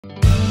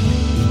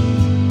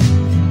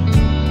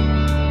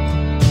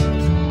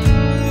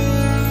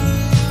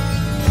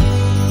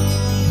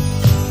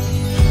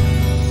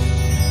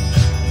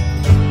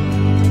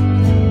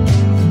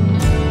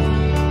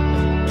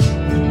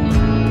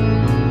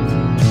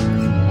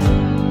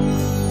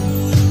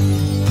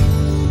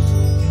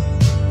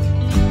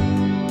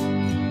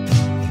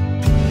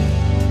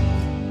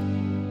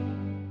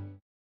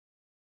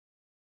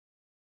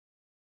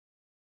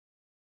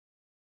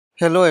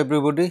Hello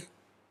everybody.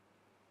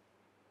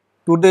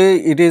 Today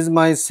it is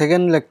my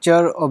second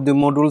lecture of the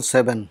module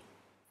 7.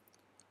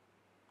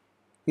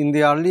 In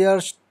the earlier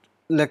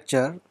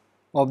lecture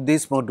of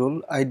this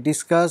module, I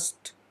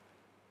discussed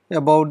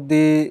about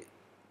the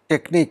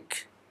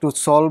technique to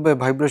solve a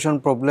vibration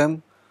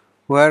problem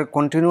where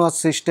continuous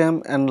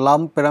system and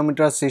lump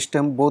parameter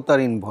system both are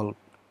involved.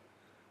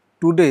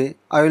 Today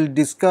I will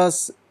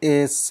discuss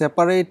a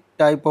separate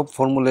type of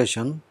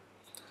formulation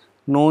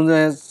known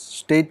as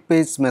state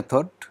space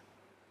method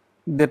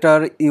that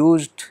are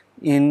used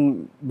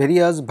in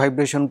various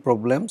vibration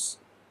problems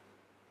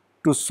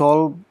to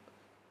solve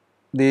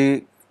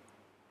the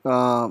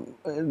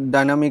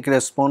dynamic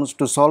response,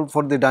 to solve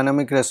for the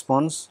dynamic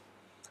response,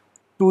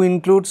 to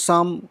include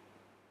some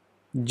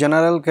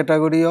general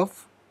category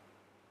of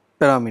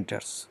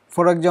parameters.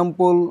 For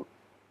example,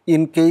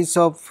 in case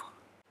of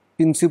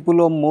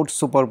principle of mode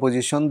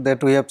superposition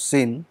that we have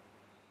seen,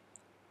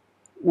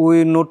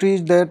 we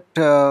noticed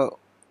that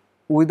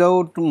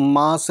without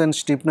mass and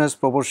stiffness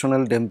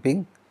proportional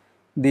damping,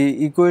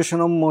 the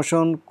equation of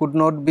motion could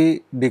not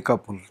be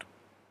decoupled.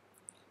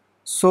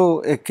 So,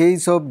 a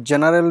case of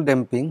general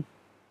damping,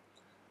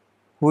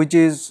 which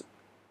is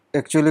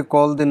actually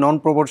called the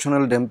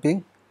non-proportional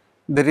damping,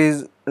 that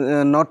is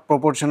not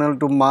proportional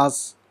to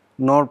mass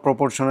nor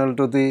proportional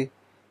to the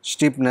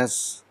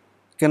stiffness,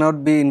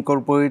 cannot be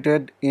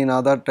incorporated in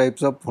other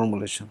types of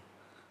formulation.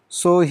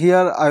 So,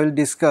 here I will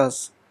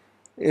discuss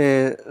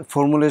a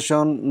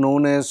formulation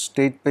known as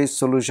state space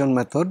solution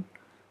method,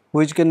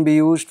 which can be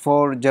used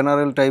for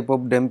general type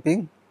of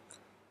damping,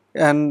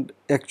 and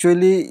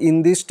actually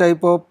in this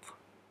type of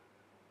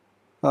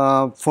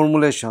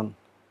formulation,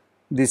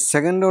 the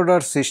second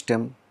order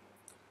system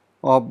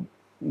of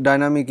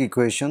dynamic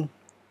equation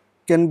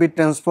can be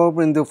transformed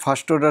into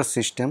first order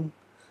system,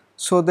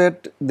 so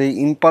that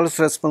the impulse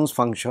response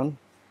function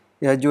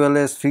as well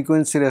as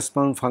frequency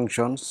response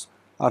functions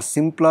are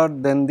simpler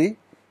than the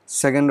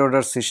second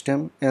order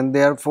system, and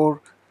therefore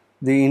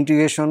the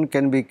integration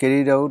can be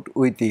carried out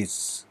with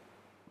ease.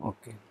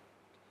 Okay.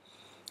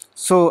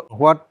 So,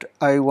 what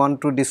I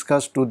want to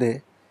discuss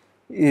today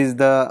is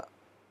the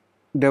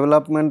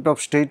development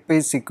of state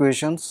space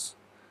equations,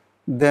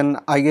 then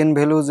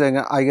eigenvalues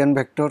and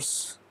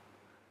eigenvectors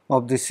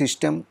of the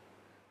system.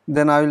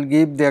 Then I will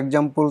give the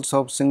examples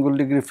of single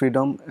degree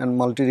freedom and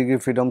multi degree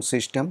freedom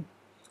system.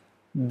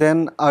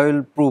 Then I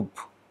will prove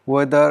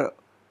whether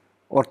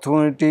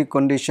orthogonality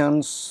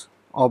conditions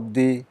of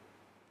the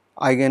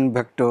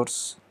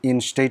eigenvectors in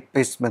state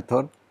space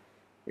method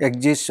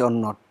exist or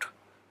not.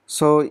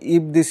 So,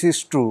 if this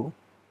is true,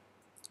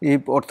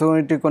 if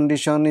orthogonality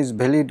condition is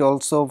valid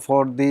also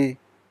for the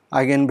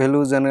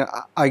eigenvalues and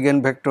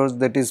eigenvectors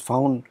that is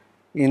found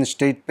in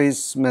state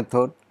space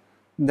method,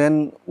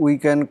 then we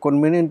can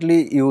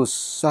conveniently use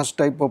such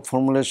type of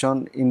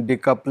formulation in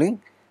decoupling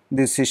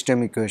the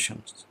system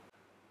equations.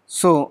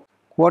 So,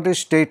 what is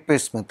state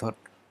space method?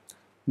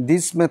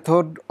 This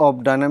method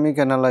of dynamic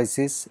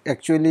analysis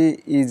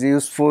actually is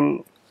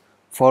useful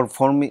for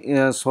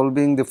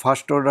solving the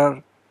first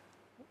order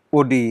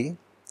ODE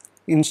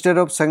instead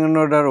of second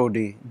order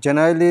ODE.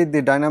 Generally,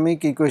 the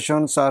dynamic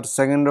equations are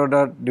second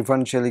order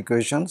differential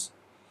equations.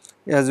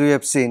 As we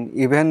have seen,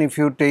 even if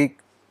you take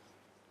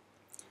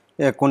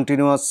a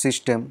continuous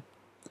system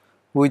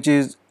which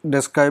is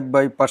described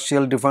by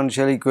partial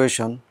differential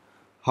equation,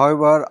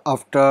 however,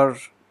 after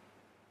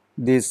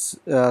this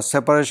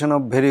separation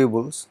of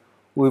variables,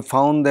 we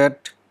found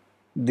that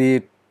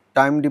the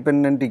time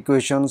dependent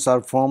equations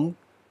are formed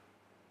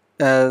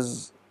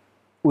as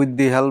with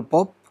the help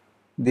of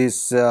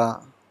this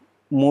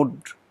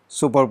mode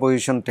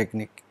superposition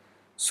technique.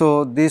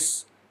 So,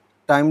 this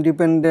time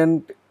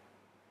dependent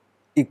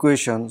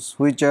equations,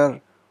 which are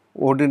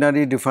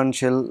ordinary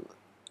differential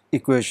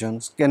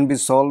equations, can be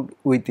solved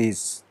with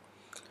ease,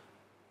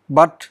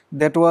 but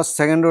that was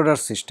second order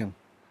system.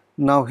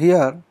 Now,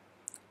 here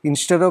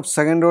instead of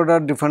second order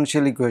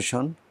differential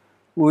equation,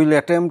 we will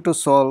attempt to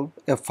solve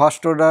a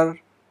first order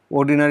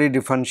ordinary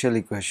differential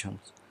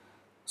equations.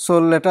 So,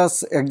 let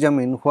us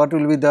examine what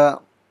will be the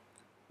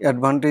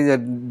advantage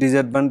and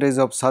disadvantage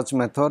of such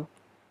method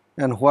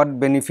and what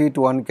benefit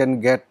one can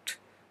get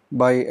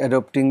by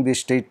adopting the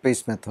state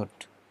space method.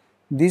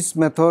 This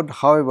method,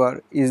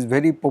 however, is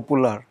very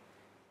popular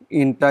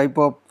in type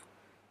of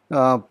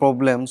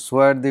problems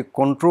where the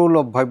control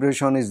of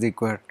vibration is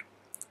required,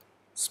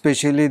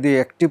 especially the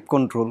active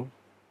control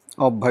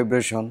of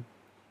vibration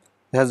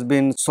has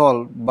been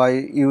solved by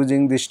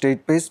using the state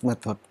space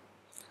method.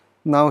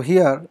 Now,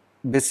 here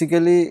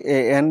basically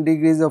a n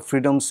degrees of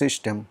freedom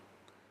system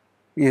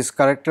is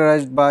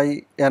characterized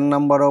by n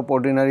number of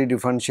ordinary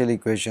differential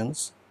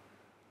equations,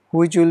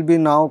 which will be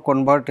now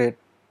converted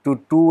to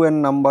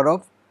 2n number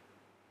of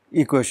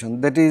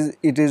equations, that is,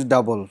 it is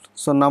double.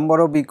 So,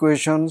 number of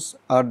equations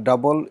are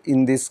double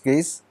in this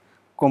case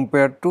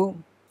compared to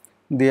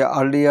the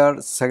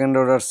earlier second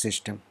order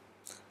system.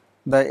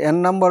 The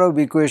n number of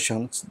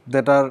equations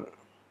that are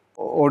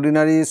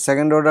ordinary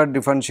second order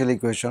differential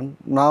equation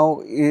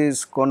now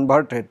is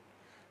converted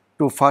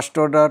to first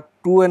order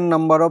 2n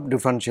number of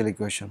differential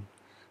equation.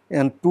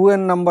 and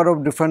 2n number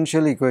of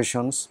differential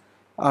equations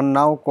are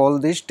now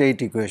called the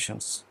state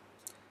equations.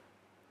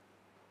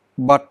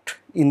 But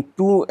in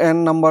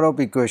 2n number of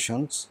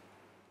equations,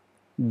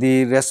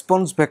 the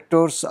response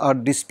vectors are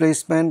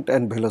displacement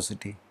and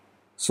velocity.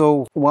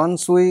 So,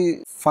 once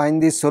we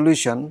find the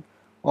solution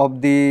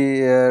of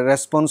the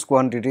response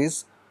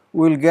quantities,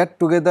 we will get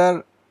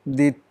together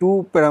the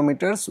two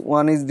parameters,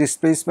 one is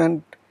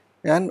displacement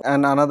and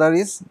another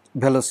is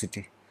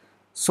velocity.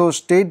 So,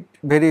 state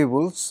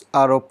variables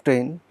are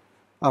obtained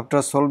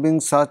after solving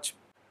such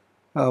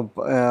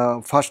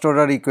first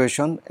order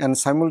equation, and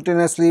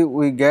simultaneously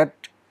we get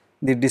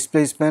the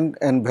displacement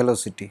and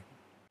velocity.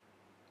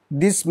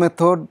 This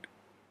method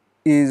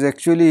is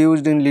actually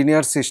used in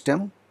linear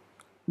system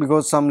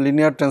because some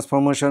linear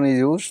transformation is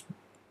used,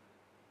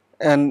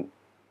 and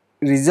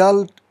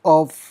result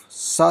of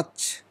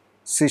such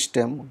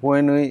system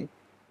when we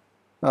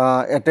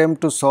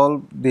attempt to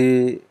solve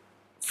the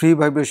free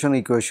vibration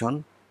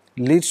equation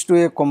leads to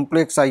a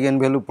complex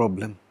eigenvalue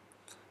problem.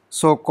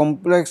 So,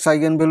 complex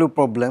eigenvalue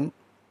problem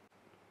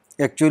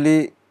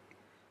actually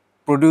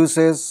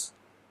produces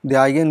the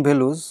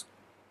eigenvalues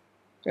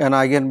and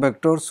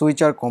eigenvectors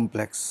which are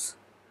complex,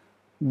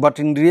 but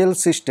in real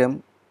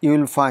system you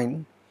will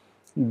find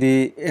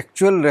the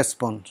actual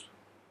response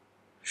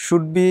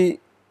should be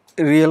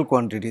real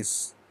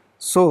quantities.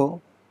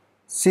 So,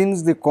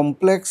 since the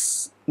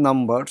complex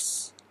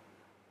numbers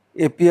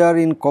appear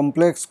in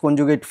complex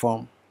conjugate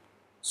form,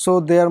 so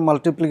their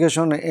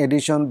multiplication and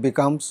addition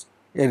becomes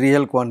a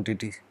real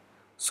quantity.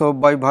 So,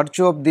 by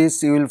virtue of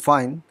this you will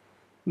find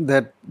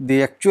that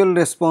the actual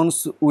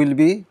response will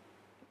be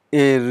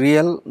a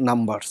real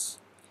numbers.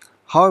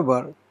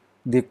 However,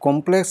 the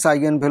complex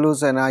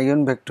eigenvalues and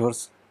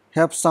eigenvectors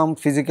have some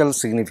physical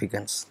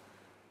significance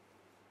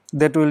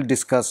that we will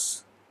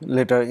discuss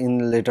later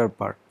in later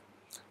part.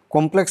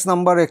 Complex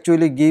number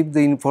actually give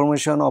the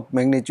information of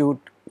magnitude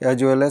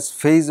as well as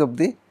phase of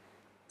the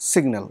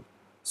signal.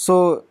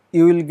 So,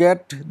 you will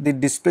get the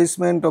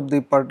displacement of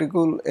the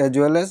particle as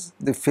well as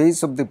the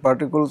phase of the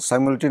particle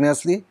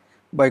simultaneously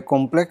by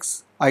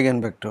complex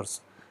eigenvectors,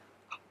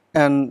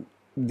 and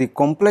the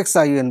complex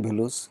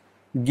eigenvalues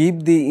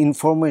give the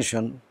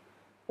information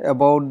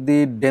about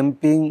the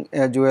damping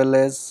as well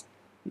as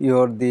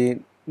the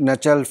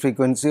natural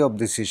frequency of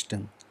the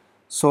system.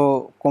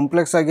 So,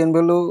 complex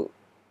eigenvalue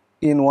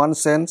in one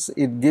sense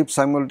it gives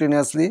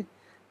simultaneously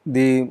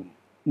the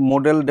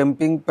modal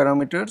damping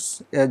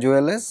parameters as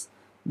well as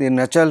the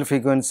natural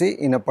frequency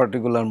in a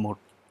particular mode.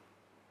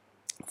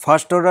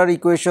 First order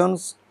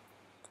equations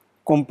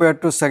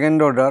compared to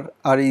second order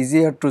are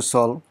easier to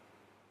solve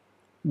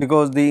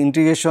because the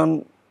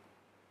integration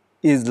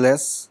is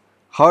less.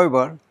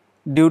 However,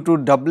 due to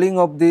doubling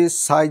of the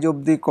size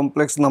of the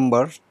complex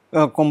number,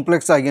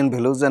 complex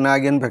eigenvalues and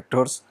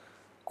eigenvectors,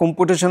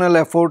 computational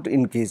effort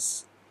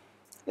increase,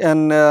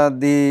 and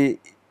the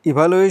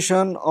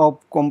evaluation of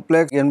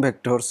complex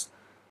eigenvectors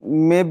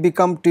may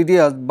become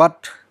tedious,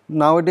 but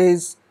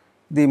nowadays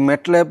the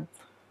MATLAB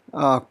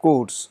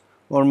codes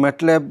or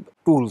MATLAB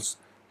tools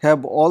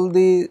have all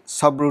the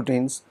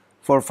subroutines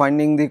for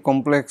finding the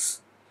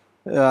complex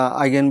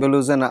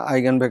eigenvalues and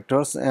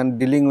eigenvectors and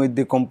dealing with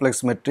the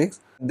complex matrix.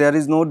 There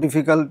is no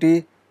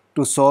difficulty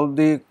to solve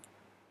the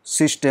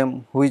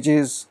system which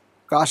is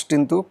cast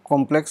into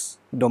complex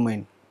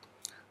domain.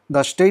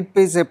 The state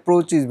space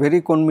approach is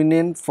very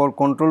convenient for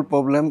control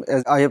problem,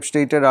 as I have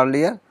stated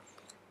earlier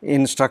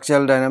in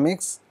structural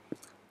dynamics,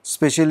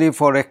 especially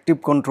for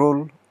active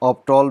control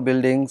of tall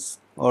buildings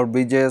or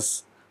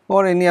bridges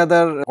or any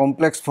other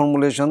complex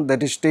formulation,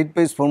 that is state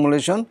space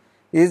formulation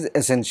is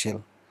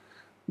essential.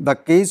 The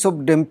case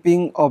of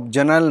damping of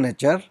general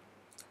nature,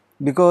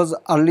 because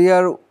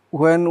earlier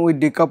when we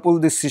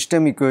decouple the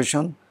system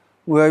equation,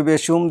 we have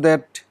assumed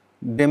that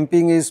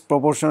damping is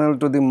proportional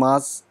to the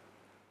mass,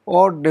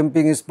 or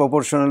damping is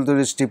proportional to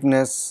the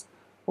stiffness,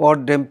 or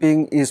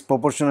damping is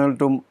proportional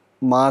to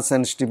mass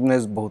and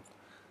stiffness both,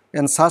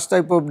 and such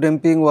type of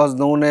damping was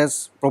known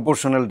as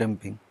proportional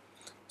damping.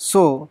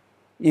 So,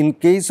 in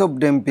case of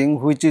damping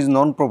which is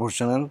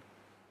non-proportional,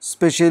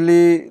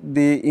 especially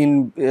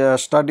in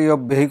study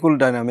of vehicle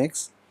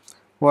dynamics,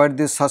 where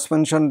the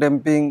suspension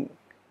damping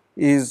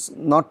is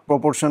not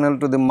proportional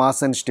to the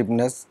mass and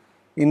stiffness,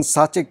 in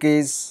such a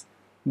case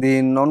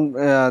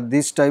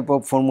this type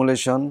of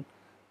formulation,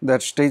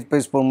 that state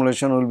space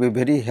formulation, will be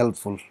very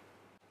helpful.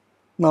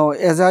 Now,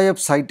 as I have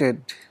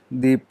cited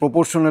the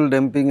proportional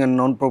damping and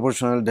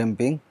non-proportional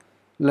damping,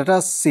 let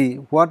us see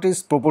what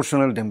is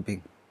proportional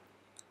damping.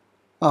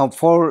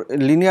 For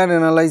linear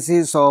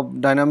analysis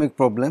of dynamic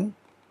problem,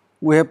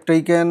 we have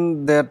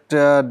taken that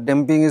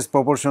damping is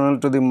proportional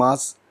to the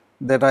mass,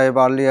 that I have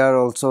earlier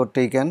also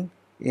taken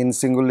in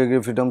single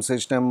degree freedom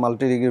system,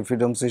 multi degree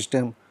freedom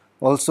system.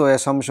 Also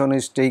assumption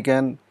is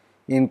taken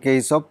in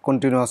case of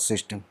continuous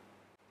system.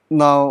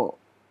 Now,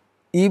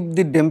 if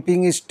the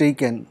damping is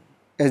taken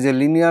as a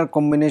linear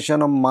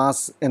combination of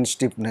mass and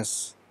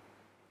stiffness,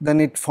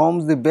 then it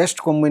forms the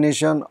best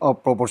combination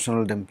of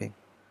proportional damping.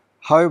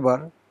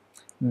 However,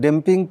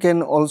 damping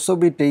can also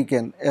be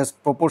taken as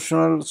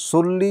proportional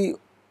solely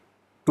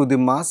to the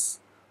mass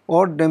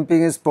or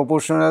damping is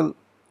proportional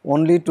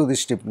only to the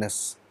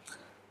stiffness.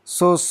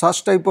 So,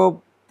 such type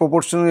of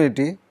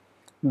proportionality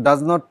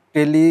does not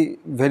tally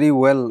very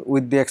well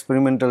with the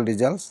experimental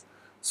results.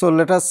 So,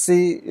 let us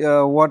see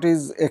what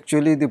is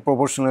actually the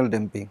proportional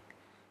damping.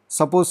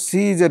 Suppose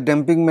C is a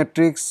damping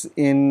matrix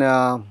in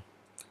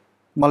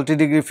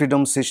multi-degree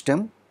freedom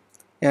system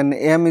and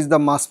M is the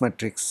mass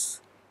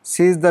matrix.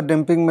 C is the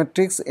damping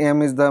matrix,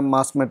 M is the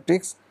mass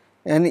matrix,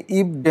 and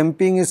if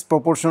damping is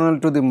proportional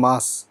to the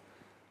mass,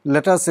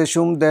 let us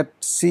assume that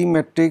C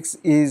matrix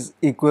is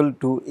equal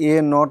to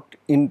A naught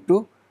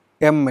into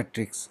M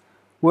matrix,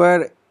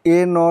 where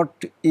A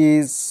naught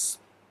is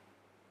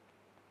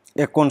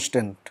a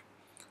constant.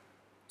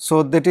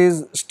 So, that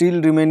is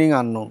still remaining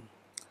unknown.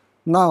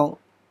 Now,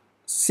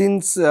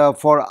 since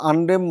for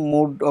undamped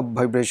mode of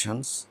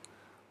vibrations,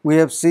 we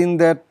have seen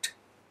that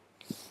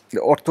the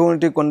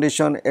orthogonality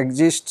condition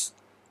exists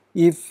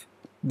if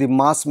the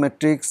mass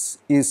matrix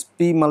is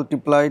P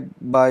multiplied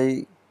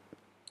by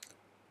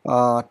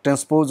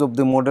transpose of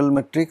the model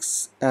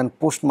matrix and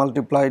post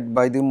multiplied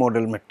by the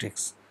model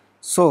matrix.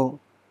 So,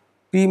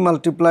 P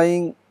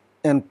multiplying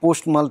and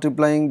post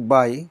multiplying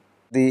by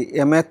the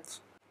mth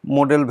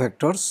model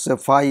vectors say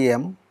phi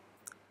m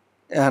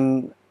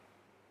and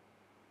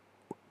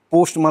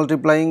post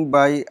multiplying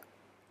by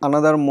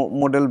another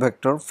model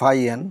vector phi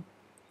n,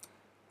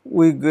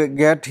 we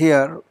get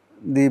here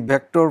the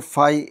vector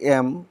phi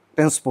m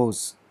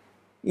transpose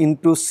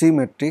into C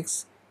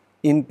matrix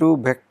into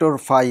vector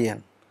phi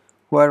n,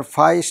 where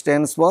phi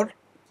stands for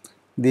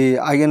the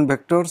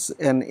eigenvectors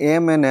and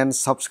m and n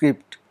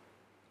subscript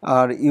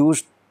are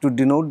used to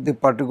denote the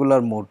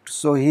particular mode.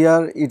 So,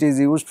 here it is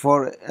used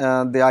for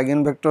the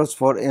eigenvectors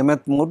for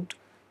mth mode,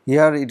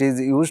 here it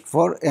is used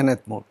for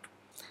nth mode.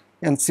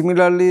 And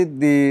similarly,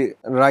 the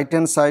right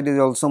hand side is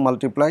also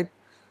multiplied.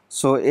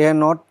 So, A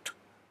naught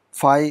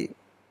phi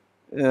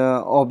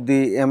of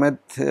the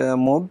mth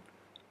mode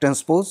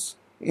transpose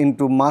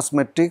into mass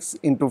matrix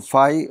into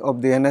phi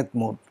of the nth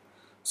mode.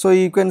 So,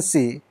 you can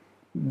see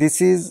this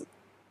is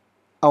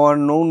our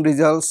known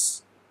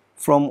results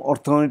from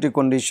orthogonality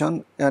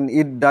condition and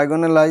it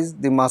diagonalizes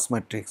the mass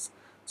matrix.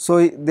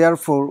 So,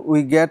 therefore,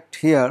 we get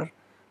here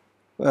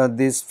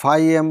this phi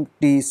m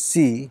t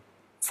c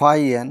phi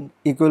n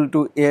equal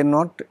to A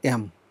naught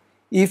m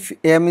if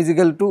m is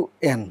equal to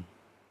n,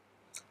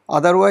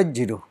 otherwise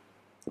 0.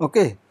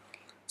 Okay.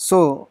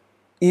 So,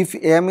 if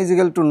m is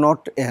equal to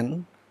not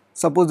n,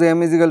 suppose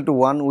m is equal to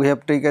 1, we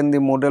have taken the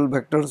model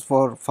vectors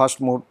for first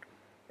mode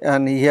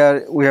and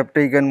here we have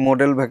taken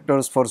model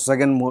vectors for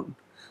second mode.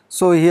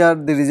 So, here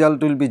the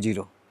result will be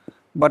 0,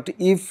 but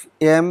if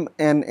m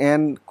and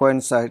n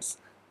coincides,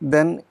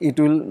 then it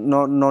will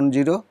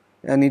non-zero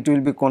and it will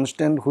be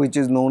constant, which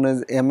is known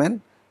as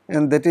mn,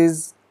 and that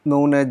is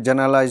known as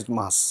generalized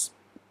mass.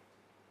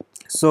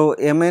 So,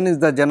 mn is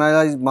the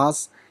generalized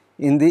mass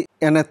in the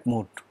nth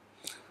mode.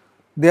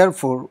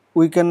 Therefore,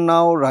 we can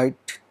now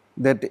write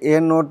that A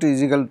naught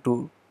is equal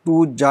to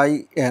 2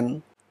 xi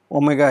n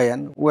omega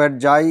n, where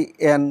xi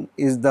n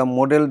is the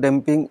model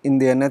damping in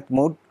the nth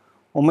mode,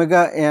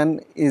 omega n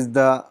is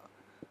the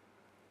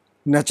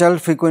natural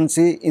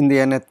frequency in the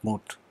nth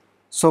mode.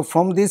 So,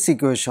 from this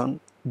equation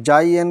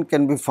xi n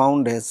can be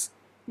found as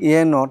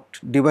A naught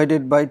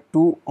divided by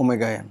 2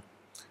 omega n.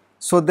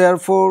 So,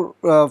 therefore,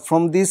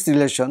 from this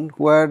relation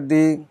where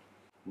the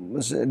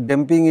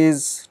damping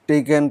is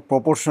taken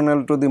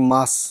proportional to the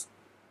mass,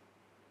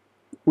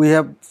 we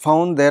have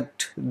found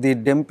that the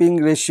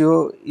damping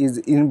ratio is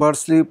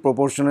inversely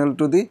proportional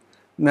to the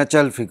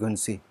natural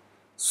frequency.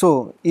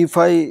 So, if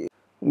I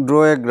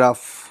draw a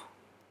graph,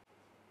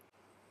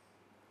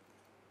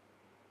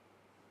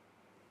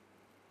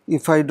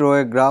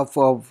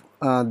 of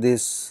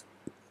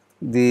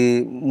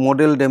the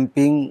model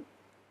damping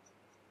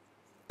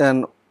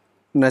and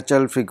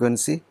natural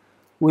frequency,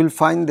 we will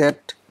find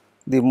that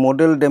the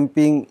model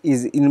damping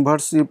is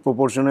inversely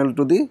proportional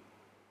to the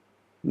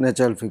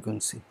natural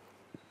frequency.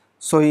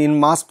 So, in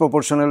mass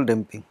proportional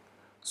damping.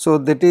 So,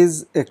 that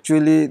is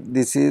actually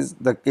this is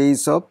the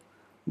case of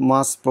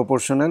mass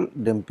proportional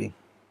damping.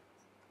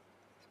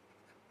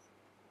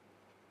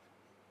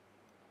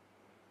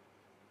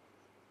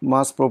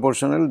 Mass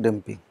proportional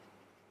damping.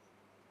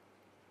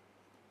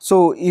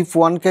 So, if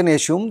one can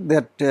assume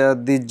that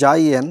the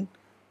xi n,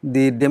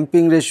 the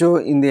damping ratio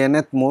in the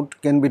nth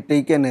mode can be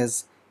taken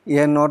as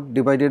A naught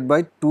divided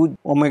by 2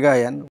 omega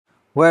n,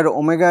 where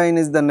omega n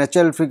is the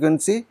natural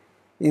frequency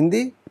in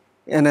the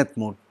nth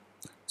mode.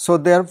 So,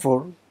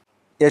 therefore,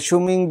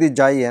 assuming the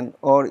xi n,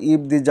 or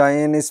if the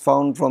xi n is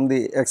found from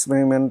the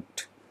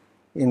experiment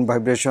in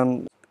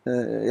vibration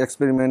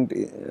experiment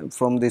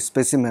from the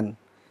specimen,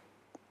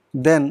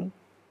 then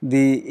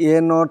the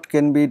A naught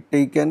can be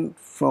taken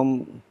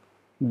from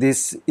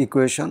this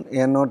equation,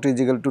 A naught is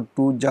equal to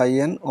 2 xi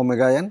n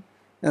omega n,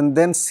 and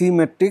then C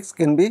matrix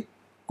can be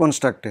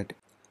constructed.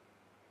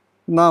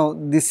 Now,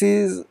 this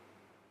is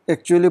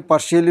actually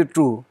partially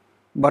true,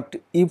 but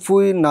if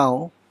we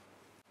now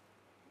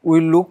we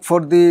look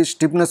for the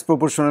stiffness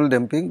proportional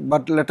damping,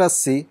 but let us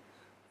see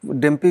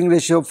damping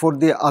ratio for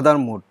the other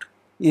mode,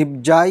 if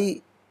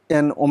xi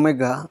and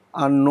omega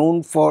are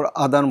known for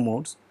other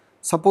modes,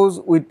 suppose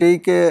we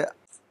take a,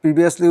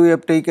 previously we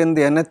have taken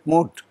the nth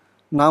mode,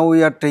 now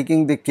we are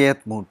taking the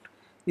kth mode.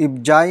 If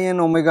xi and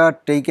omega are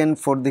taken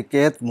for the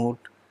kth mode,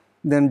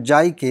 then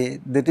xi k,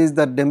 that is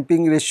the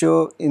damping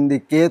ratio in the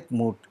kth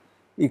mode,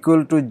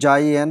 equal to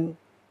xi n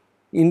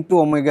into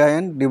omega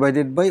n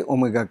divided by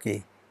omega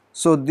k.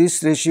 So,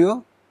 this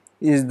ratio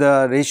is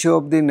the ratio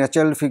of the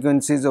natural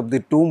frequencies of the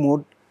two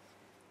mode,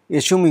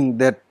 assuming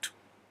that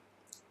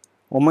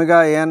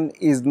omega n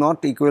is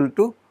not equal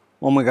to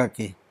omega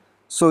k.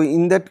 So,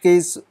 in that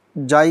case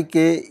xi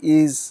k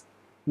is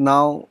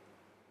now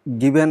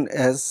given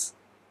as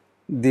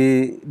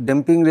the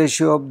damping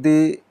ratio of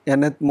the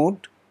nth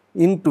mode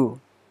into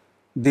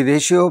the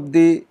ratio of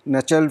the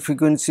natural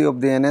frequency of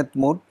the nth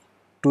mode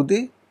to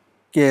the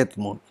kth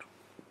mode.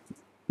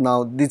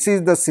 Now, this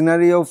is the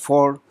scenario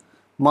for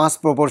mass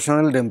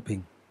proportional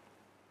damping.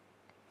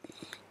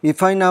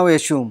 If I now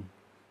assume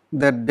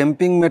that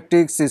damping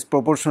matrix is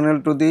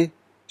proportional to the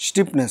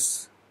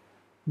stiffness,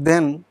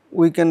 then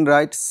we can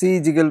write C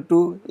is equal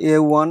to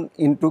A1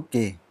 into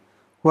K,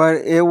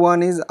 where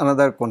A1 is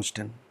another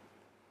constant.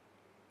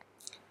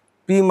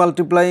 Pre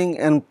multiplying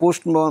and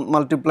post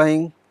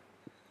multiplying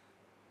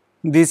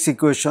this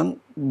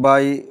equation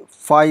by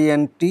phi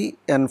n t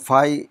and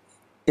phi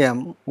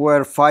m,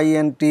 where phi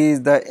n t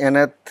is the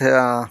nth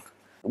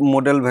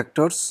modal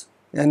vectors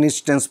and its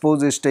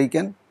transpose is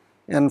taken,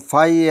 and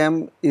phi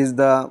m is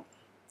the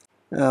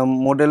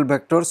modal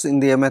vectors in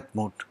the mth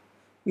mode.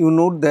 You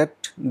note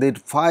that the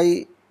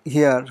phi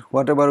here,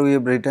 whatever we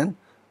have written,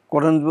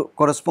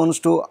 corresponds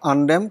to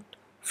undamped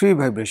free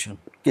vibration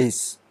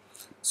case.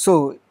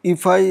 So,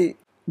 if I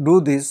do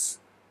this,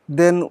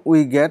 then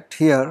we get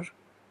here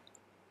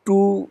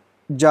 2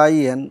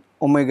 xi n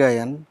omega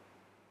n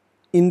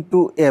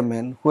into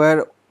mn,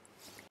 where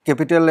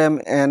capital M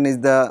n is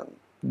the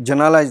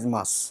generalized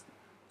mass.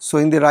 So,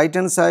 in the right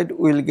hand side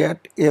we will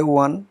get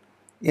A1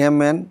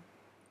 mn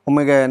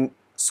omega n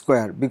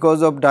square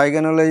because of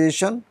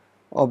diagonalization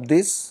of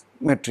this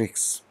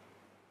matrix,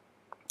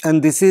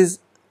 and this is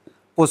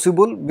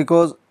possible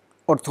because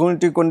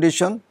orthogonality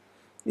condition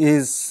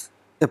is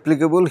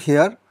applicable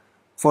here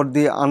for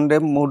the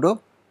undamped mode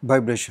of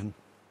vibration.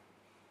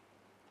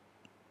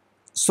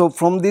 So,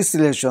 from this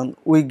relation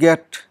we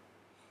get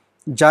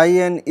xi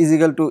n is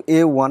equal to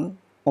A1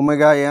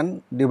 omega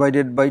n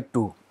divided by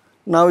 2.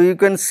 Now, you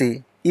can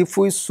see if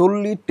we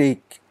solely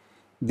take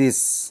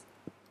this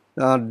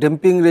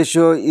damping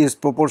ratio is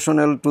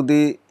proportional to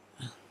the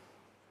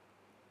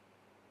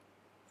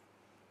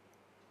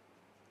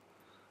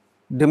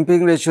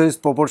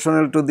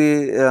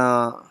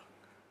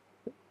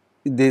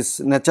this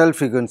natural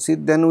frequency,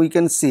 then we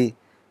can see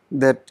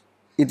that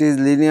it is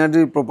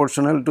linearly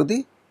proportional to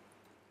the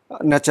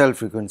natural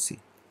frequency.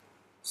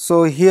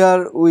 So,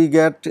 here we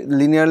get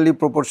linearly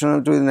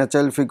proportional to the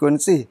natural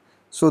frequency.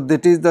 So,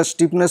 that is the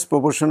stiffness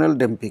proportional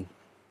damping.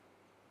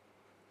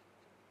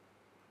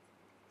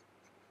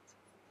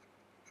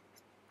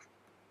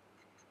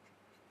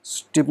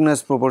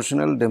 Stiffness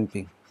proportional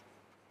damping.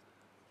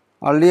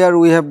 Earlier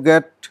we have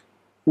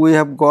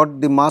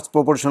got the mass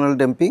proportional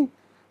damping,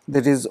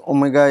 that is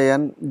omega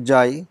n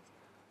xi,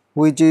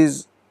 which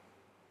is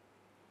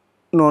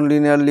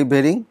non-linearly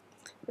varying,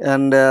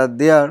 and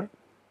there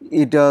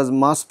it is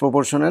mass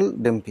proportional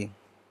damping.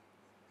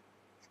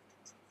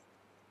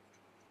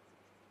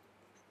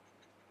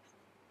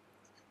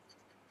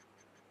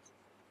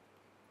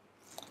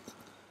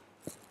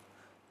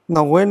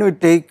 Now, when we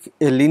take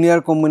a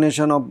linear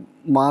combination of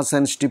mass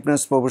and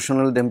stiffness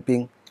proportional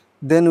damping,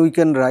 then we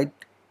can write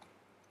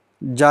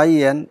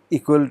xi n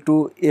equal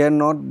to A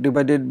naught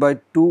divided by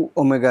 2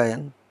 omega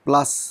n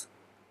plus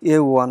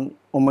A1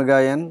 omega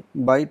n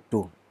by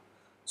 2.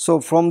 So,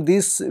 from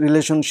this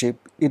relationship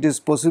it is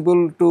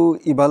possible to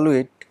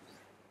evaluate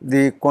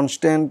the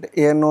constant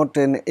A naught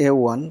and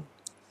A1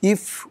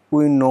 if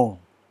we know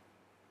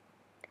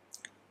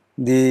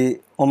the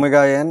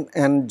omega n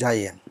and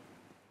xi n.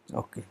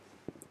 Okay.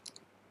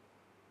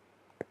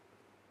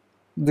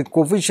 The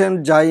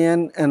coefficient xi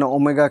n and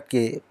omega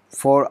k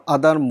for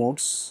other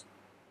modes,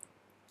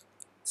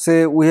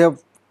 say we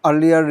have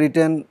earlier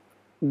written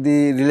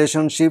the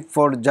relationship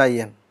for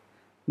xi n.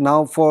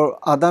 Now, for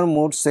other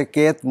modes, say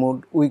kth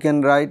mode, we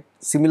can write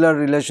similar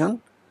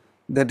relation,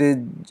 that is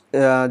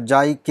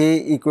xi k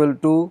equal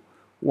to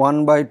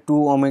 1 by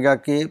 2 omega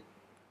k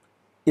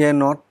A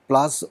naught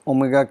plus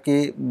omega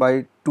k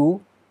by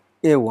 2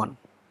 A1.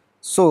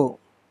 So,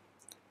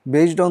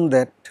 based on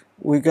that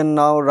we can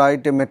now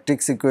write a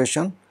matrix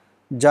equation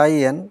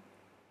xi n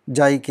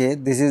xi k,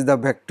 this is the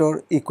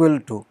vector, equal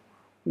to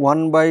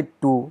 1 by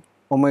 2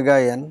 omega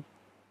n,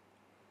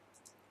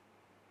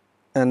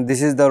 and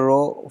this is the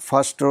row,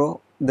 first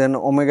row, then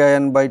omega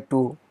n by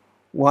 2,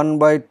 1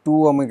 by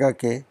 2 omega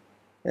k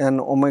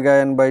and omega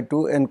n by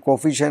 2 and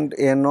coefficient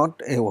A naught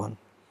A1.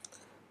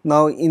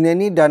 Now, in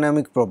any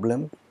dynamic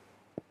problem,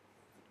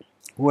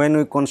 when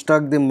we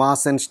construct the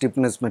mass and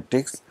stiffness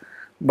matrix,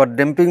 but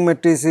damping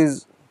matrix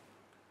is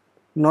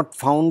not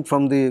found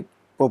from the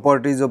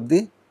properties of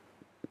the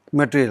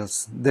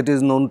materials that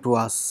is known to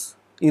us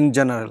in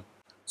general.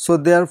 So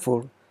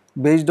therefore,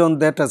 based on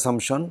that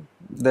assumption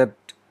that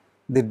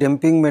the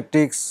damping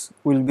matrix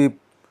will be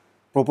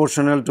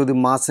proportional to the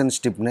mass and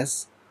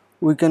stiffness,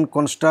 we can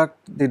construct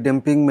the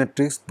damping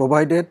matrix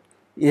provided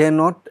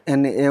A0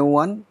 and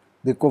A1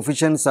 the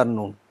coefficients are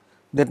known.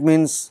 That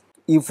means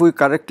if we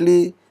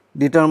correctly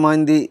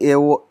determine the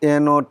A0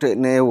 and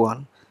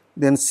A1,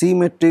 then C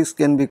matrix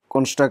can be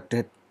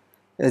constructed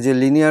as a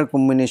linear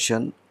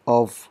combination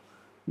of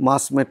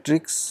mass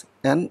matrix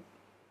and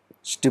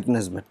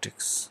stiffness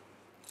matrix.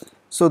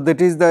 So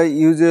that is the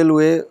usual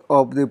way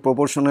of the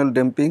proportional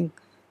damping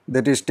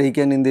that is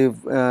taken in the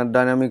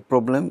dynamic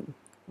problem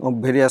of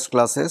various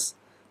classes,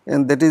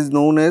 and that is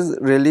known as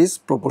Rayleigh's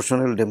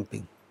proportional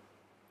damping.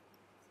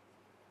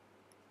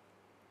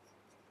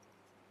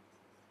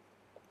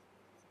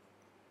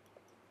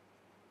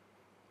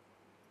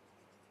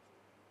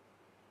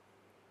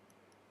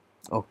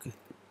 Okay.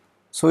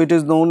 So it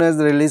is known as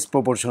Rayleigh's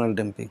proportional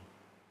damping.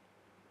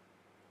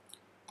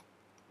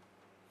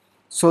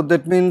 So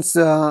that means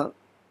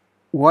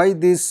why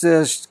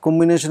this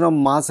combination of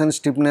mass and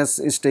stiffness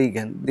is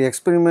taken. The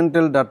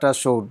experimental data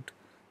showed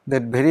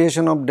that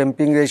variation of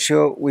damping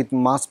ratio with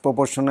mass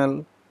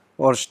proportional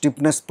or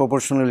stiffness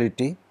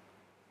proportionality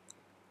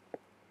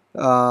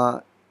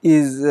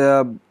is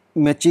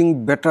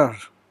matching better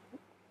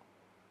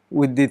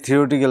with the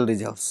theoretical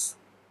results.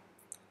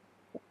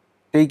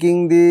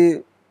 Taking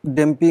the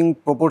damping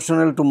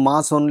proportional to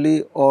mass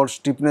only or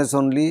stiffness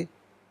only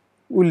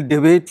will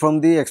deviate from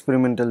the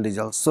experimental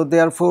results. So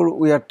therefore,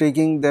 we are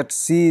taking that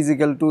C is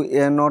equal to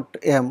A0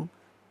 m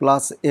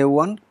plus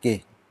A1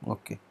 k.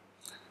 Okay.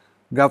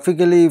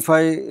 Graphically, if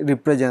I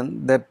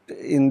represent that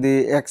in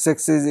the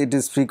x-axis it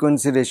is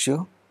frequency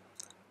ratio,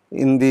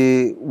 in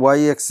the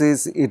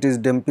y-axis it is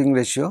damping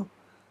ratio,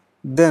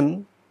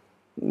 then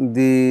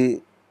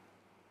the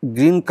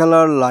green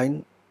color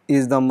line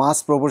is the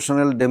mass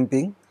proportional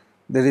damping,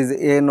 that is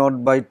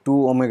A0 by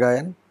 2 omega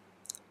n,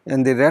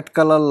 and the red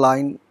color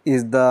line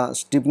is the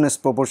stiffness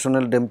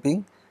proportional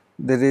damping,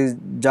 that is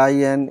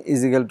xi n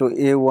is equal to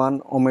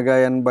A1 omega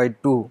n by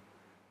 2,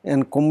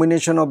 and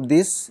combination of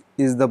this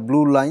is the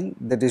blue line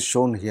that is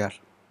shown here.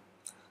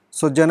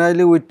 So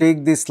generally we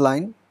take this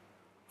line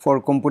for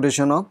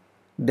computation of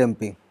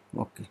damping.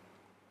 Okay.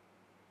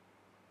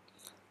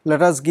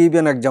 Let us give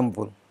an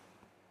example.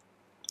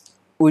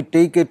 We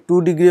take a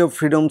 2 degree of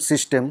freedom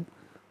system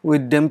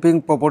with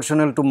damping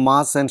proportional to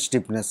mass and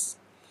stiffness.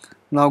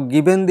 Now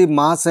given the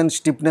mass and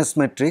stiffness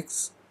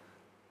matrix,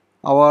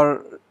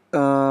 our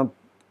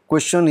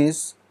question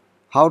is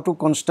how to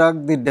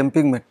construct the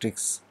damping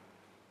matrix.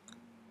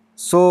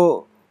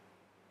 So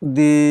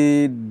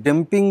the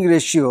damping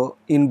ratio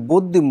in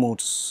both the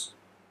modes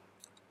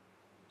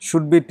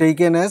should be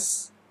taken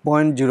as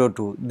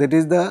 0.02, that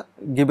is the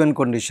given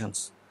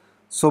conditions.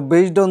 So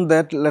based on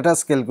that, let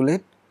us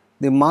calculate.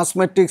 The mass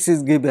matrix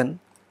is given,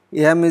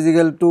 m is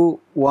equal to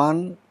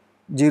 1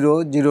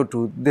 0 0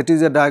 2, that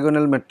is a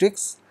diagonal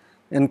matrix,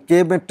 and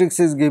k matrix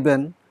is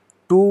given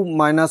 2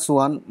 minus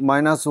 1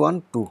 minus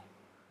 1 2.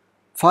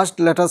 First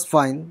let us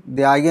find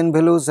the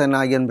eigenvalues and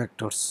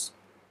eigenvectors.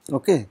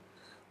 Okay.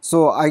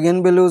 So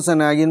eigenvalues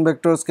and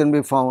eigenvectors can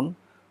be found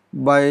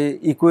by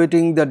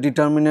equating the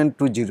determinant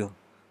to 0.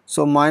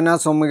 So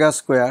minus omega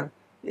square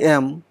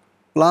m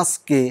plus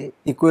k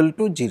equal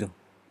to 0.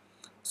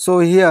 So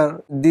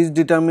here this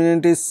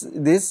determinant is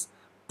this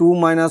 2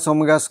 minus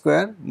omega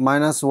square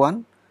minus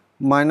 1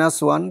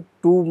 minus 1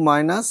 2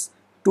 minus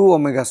 2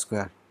 omega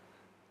square,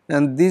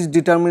 and this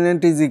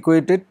determinant is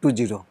equated to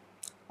 0.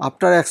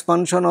 After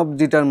expansion of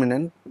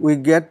determinant, we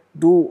get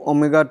 2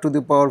 omega to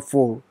the power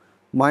 4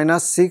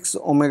 minus 6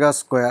 omega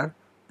square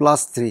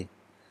plus 3.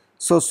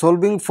 So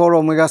solving for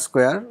omega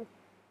square,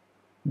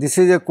 this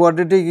is a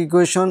quadratic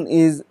equation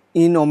is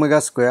in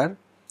omega square.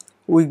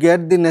 We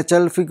get the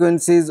natural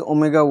frequency is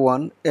omega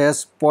 1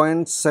 as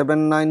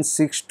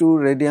 0.7962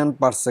 radian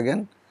per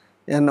second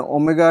and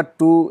omega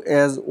 2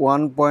 as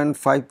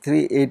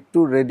 1.5382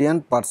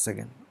 radian per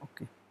second.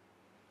 Okay.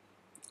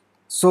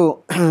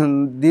 So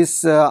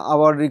this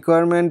our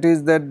requirement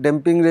is that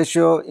damping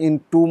ratio in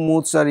two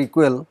modes are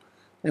equal,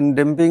 and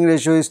damping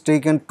ratio is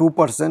taken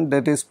 2%,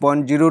 that is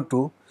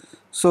 0.02.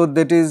 So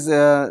that is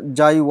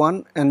xi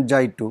 1 and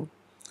xi 2.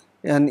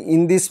 And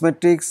in this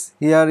matrix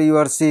here you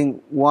are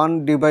seeing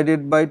 1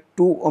 divided by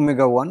 2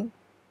 omega 1,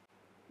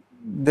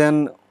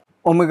 then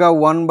omega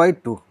 1 by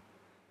 2,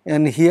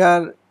 and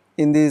here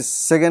in this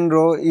second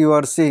row you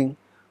are seeing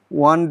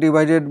 1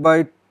 divided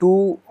by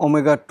 2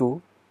 omega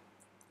 2,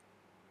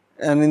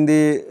 and in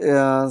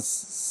the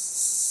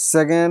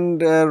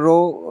second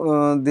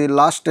row the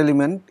last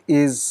element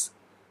is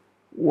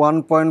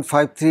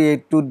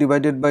 1.5382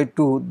 divided by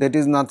 2, that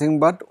is nothing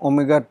but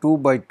omega 2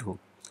 by 2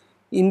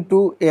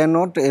 into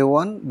A0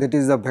 A1, that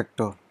is the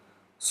vector.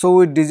 So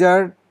we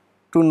desire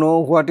to know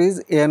what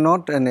is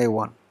A0 and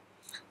A1.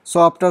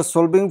 So after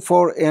solving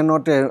for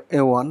A0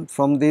 A1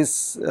 from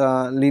this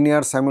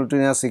linear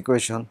simultaneous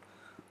equation,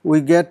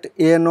 we get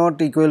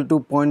A0 equal to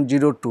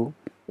 0.02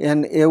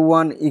 and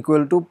A1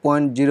 equal to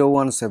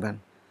 0.017.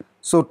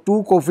 So,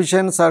 two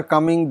coefficients are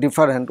coming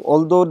different,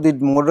 although the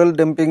model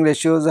damping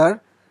ratios are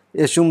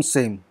assumed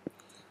same.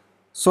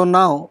 So,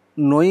 now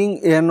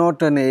knowing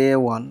A0 and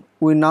A1,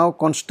 we now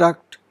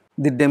construct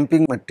the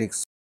damping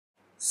matrix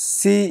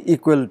C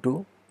equal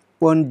to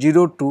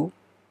 0.02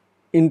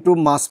 into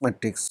mass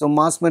matrix. So,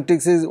 mass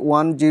matrix is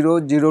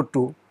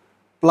 1002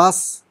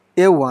 plus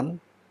A1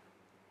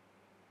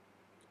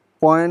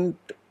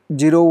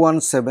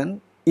 0.017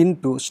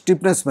 into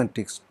stiffness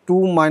matrix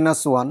 2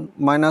 minus 1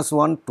 minus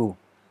 1 2,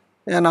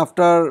 and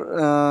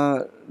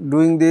after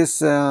doing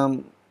this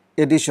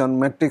addition,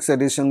 matrix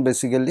addition,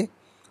 basically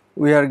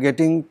we are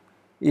getting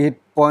it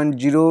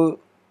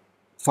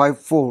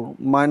 0.054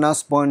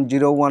 minus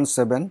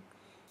 0.017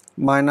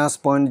 minus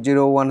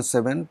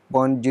 0.017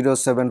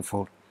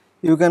 0.074.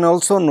 You can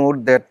also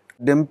note that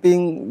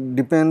damping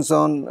depends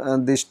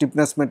on the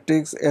stiffness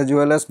matrix as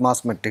well as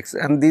mass matrix,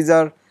 and these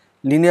are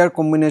linear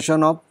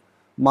combination of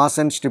mass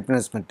and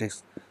stiffness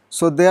matrix.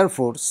 So,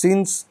 therefore,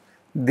 since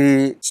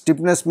the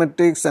stiffness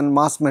matrix and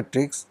mass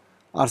matrix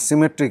are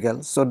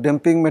symmetrical, so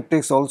damping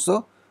matrix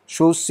also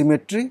shows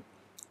symmetry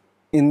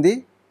in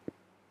the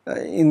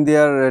in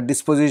their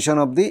disposition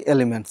of the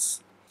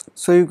elements.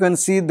 So, you can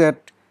see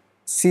that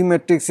C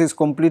matrix is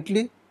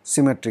completely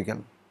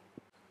symmetrical.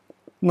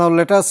 Now,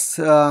 let us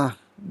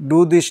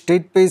do the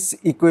state space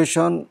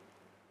equation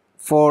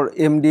for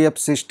MDF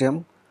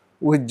system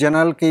with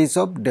general case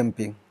of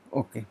damping.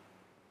 Okay.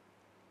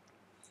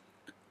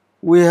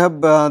 We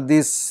have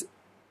this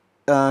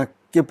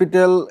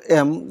capital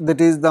M,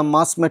 that is the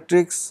mass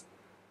matrix,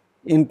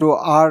 into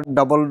R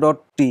double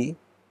dot T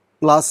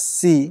plus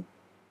C.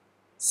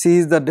 C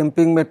is the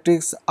damping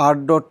matrix, R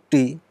dot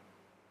T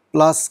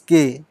plus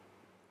K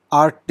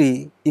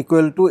RT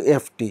equal to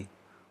FT,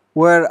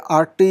 where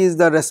RT is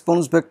the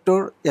response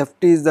vector,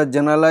 FT is the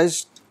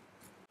generalized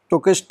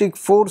stochastic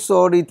force,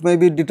 or it may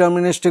be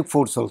deterministic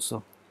force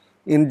also.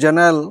 In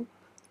general,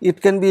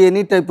 it can be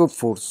any type of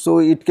force. So,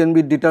 it can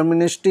be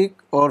deterministic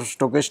or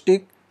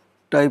stochastic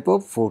type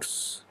of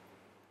force.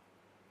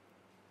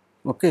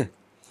 Okay.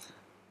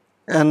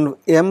 And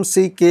M,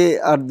 C, K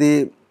are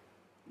the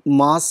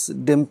mass,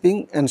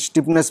 damping and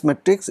stiffness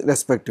matrix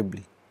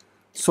respectively.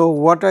 So,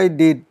 what I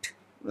did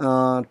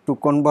to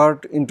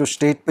convert into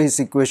state space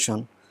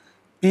equation,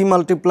 P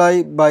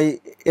multiply by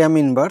M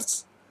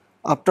inverse.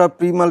 After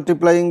P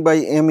multiplying by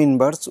M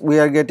inverse, we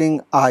are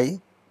getting I,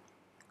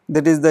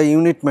 that is the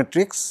unit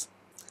matrix,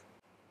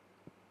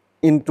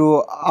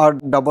 into R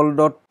double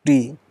dot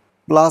T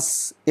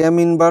plus M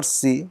inverse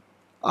C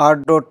R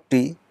dot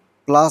T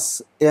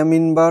plus M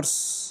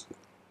inverse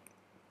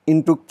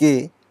into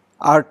K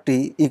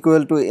RT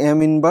equal to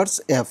M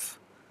inverse F.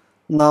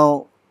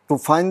 Now, to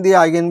find the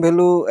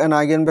eigenvalue and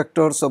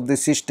eigenvectors of the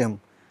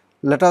system,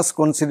 let us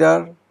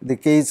consider the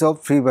case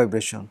of free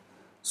vibration.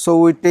 So,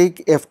 we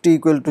take Ft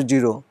equal to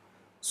 0.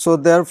 So,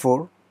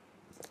 therefore,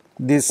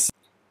 this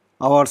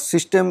our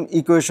system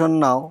equation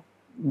now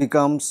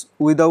becomes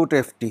without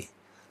Ft.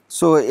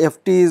 So,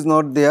 Ft is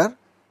not there,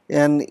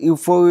 and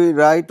if we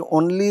write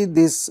only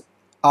this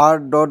R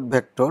dot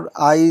vector,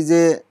 I is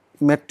a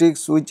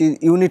matrix which is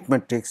unit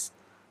matrix.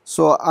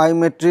 So, I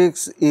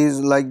matrix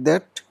is like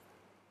that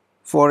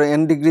for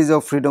n degrees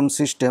of freedom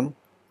system.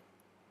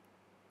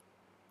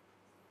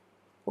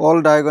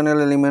 All diagonal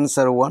elements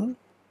are 1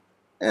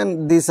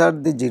 and these are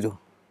the 0.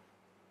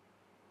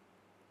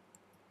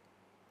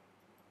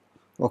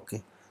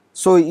 Okay.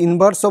 So,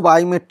 inverse of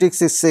I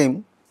matrix is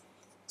same.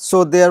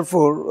 So,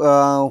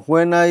 therefore,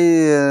 when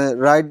I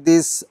write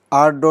this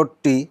R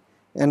dot T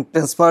and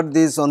transfer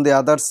this on the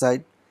other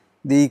side,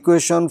 the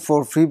equation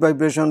for free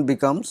vibration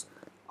becomes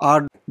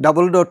R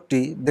double dot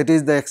T, that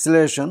is the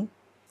acceleration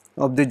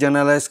of the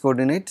generalized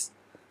coordinates,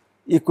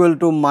 equal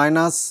to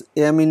minus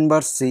M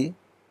inverse C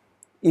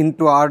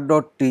into R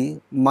dot T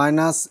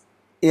minus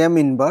M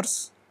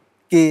inverse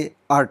K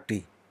R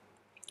T.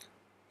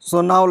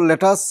 So, now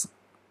let us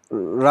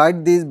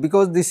write this,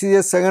 because this is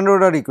a second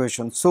order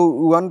equation. So,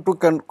 we want to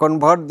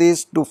convert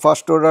this to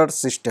first order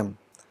system,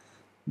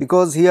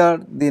 because here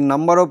the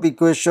number of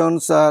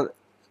equations are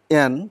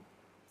n,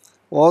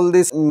 all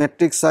this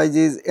matrix size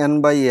is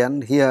n by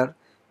n here,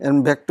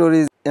 and vector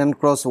is n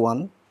cross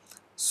 1.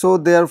 So,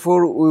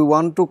 therefore, we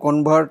want to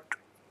convert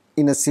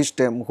in a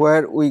system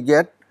where we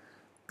get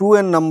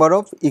 2n number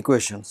of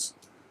equations.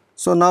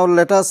 So, now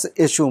let us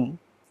assume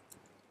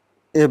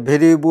a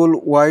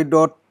variable y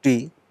dot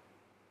t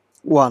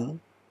 1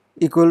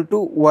 equal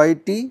to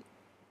yt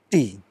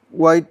t,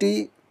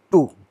 yt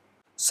 2,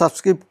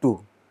 subscript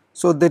 2.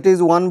 So, that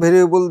is one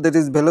variable, that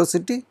is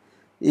velocity,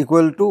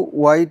 equal to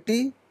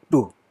yt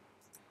 2.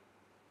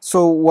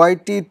 So,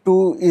 yt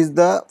 2 is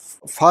the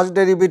first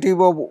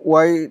derivative of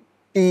yt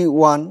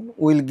 1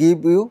 will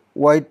give you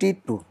yt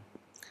 2.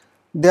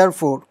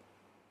 Therefore,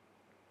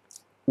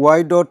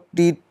 y dot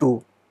t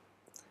 2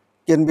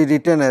 can be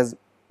written as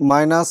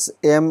minus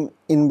m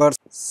inverse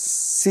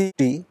c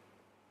t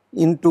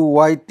into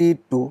yt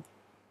 2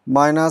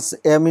 minus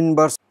m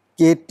inverse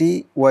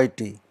kt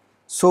yt.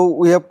 So,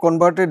 we have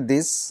converted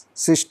this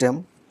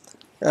system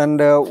and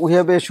we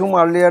have assumed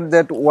earlier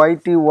that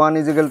yt1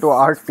 is equal to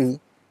rt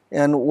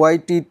and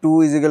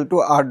yt2 is equal to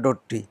r dot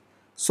t.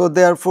 So,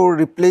 therefore,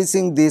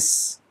 replacing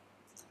this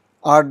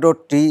r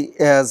dot t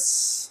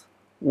as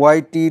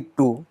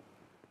yt2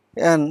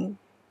 and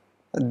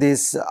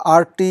this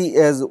rt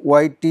as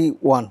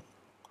yt1,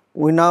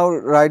 we now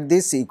write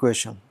this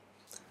equation.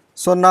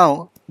 So,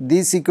 now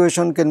this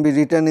equation can be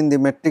written in the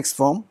matrix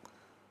form,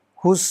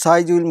 whose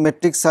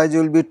matrix size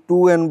will be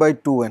 2n by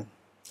 2n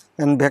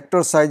and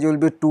vector size will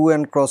be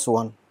 2n cross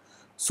 1.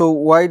 So,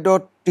 y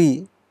dot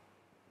t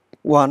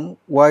 1,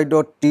 y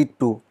dot t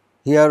 2,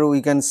 here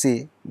we can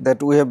see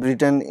that we have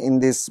written in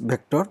this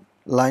vector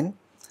line,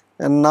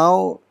 and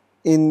now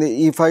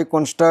if I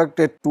construct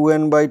a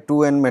 2n by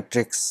 2n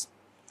matrix.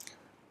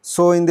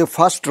 So, in the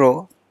first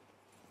row,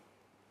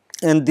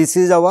 and this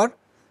is our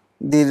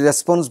the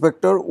response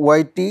vector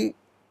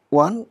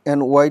yt1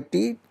 and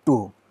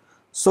yt2.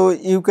 So,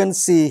 you can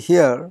see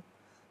here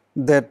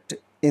that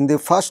in the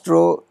first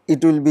row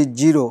it will be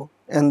 0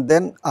 and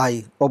then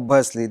I,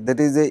 obviously that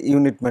is a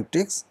unit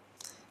matrix.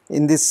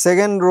 In the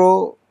second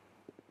row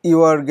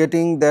you are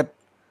getting that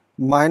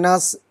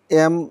minus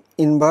m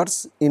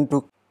inverse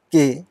into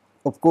k.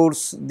 Of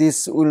course,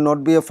 this will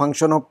not be a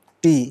function of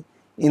t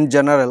in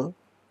general.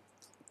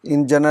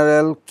 In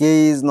general,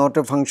 k is not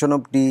a function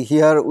of t.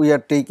 Here we are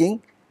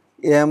taking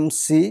m,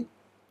 c,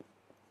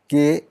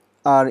 k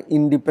are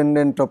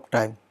independent of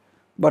time.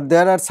 But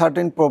there are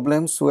certain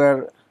problems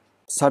where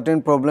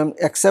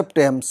except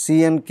m,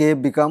 c and k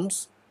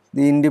becomes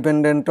the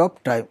independent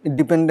of time,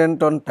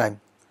 dependent on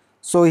time.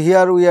 So,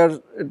 here we are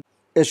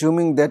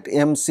assuming that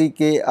m, c,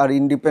 k are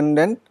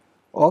independent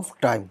of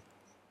time.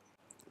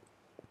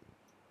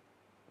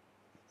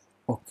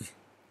 Okay.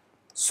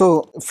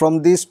 So,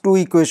 from these two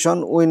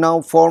equations we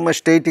now form a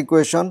state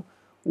equation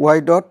y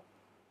dot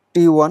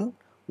t1,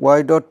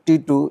 y dot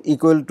t2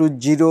 equal to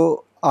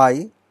 0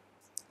 I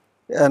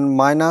and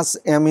minus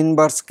m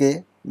inverse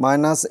k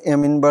minus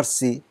m inverse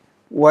c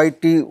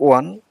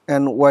yt1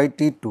 and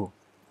yt2.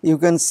 You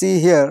can see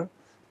here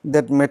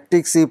that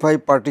matrix if I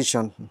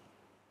partition,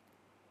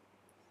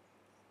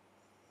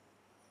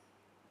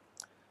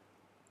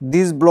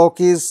 this block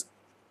is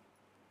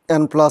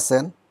n plus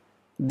n,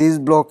 this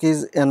block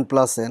is n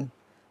plus n,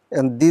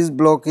 and this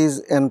block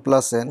is n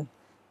plus n,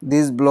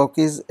 this block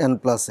is n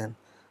plus n.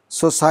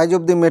 So, size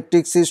of the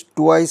matrix is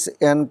twice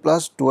n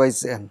plus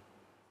twice n,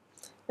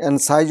 and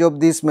size of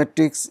this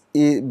matrix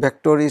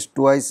vector is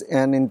twice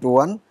n into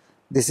 1,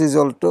 this is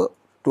also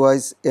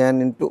twice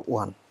n into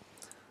 1.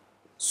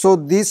 So,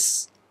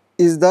 this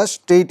is the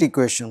state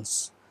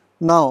equations.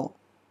 Now,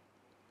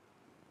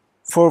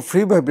 for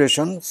free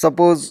vibration,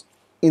 suppose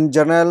in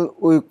general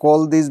we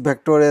call this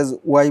vector as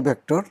y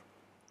vector,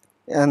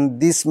 and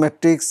this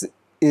matrix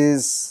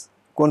is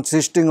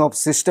consisting of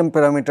system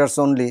parameters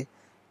only,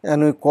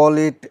 and we call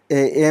it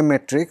a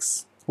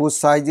matrix whose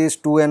size is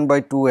 2n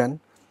by 2n,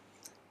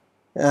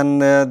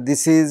 and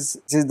this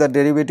is the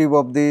derivative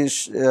of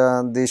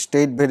the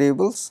state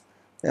variables,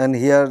 and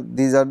here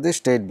these are the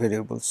state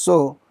variables.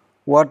 So,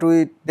 what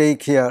we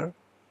take here,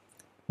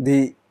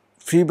 the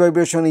free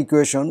vibration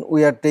equation,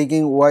 we are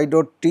taking y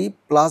dot t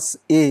plus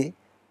a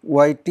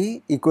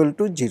yt equal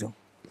to 0,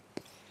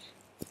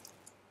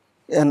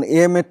 and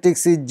a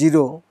matrix is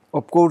 0.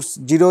 Of course,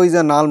 0 is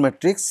a null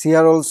matrix.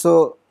 Here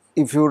also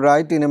if you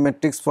write in a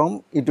matrix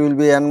form, it will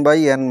be n by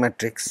n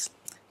matrix,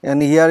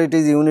 and here it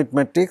is unit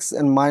matrix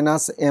and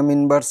minus m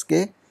inverse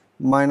k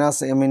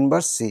minus m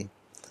inverse c.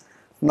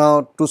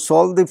 Now, to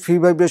solve the free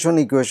vibration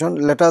equation,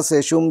 let us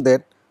assume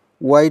that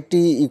yt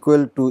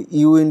equal to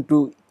u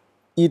into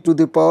e to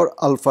the power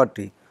alpha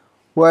t,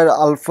 where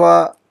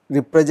alpha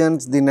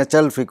represents the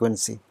natural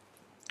frequency.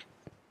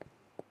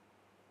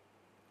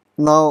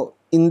 Now,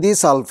 in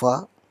this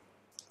alpha,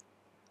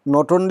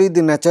 not only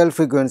the natural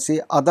frequency,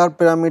 other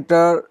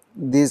parameter,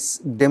 this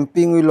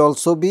damping will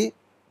also be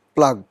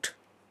plugged,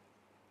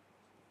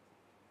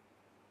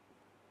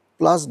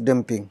 plus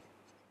damping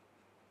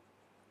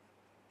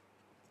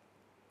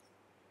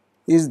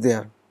is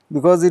there,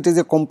 because it is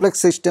a complex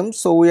system.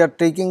 So, we are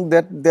taking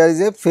that there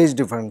is a phase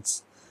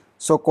difference.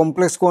 So,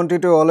 complex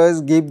quantity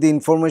always give the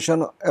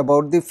information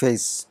about the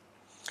phase.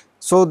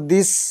 So,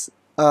 this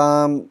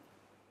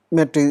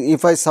matrix,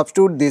 if I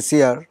substitute this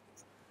here,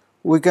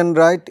 we can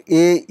write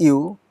a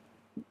u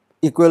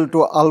equal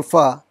to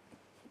alpha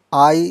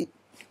I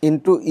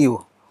into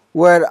u,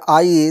 where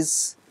I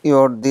is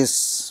your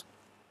this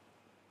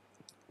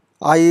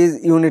I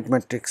is unit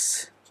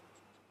matrix.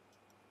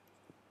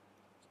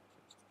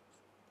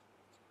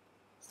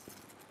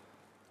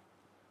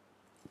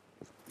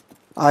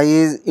 I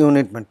is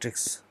unit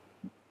matrix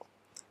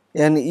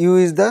and u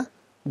is the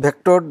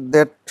vector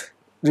that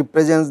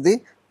represents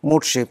the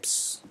mode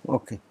shifts.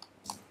 Okay.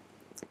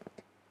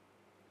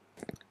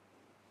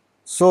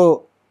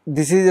 So,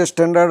 this is a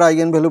standard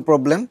eigenvalue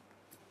problem.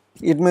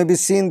 It may be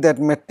seen that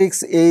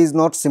matrix A is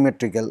not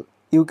symmetrical.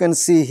 You can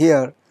see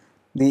here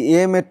the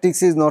A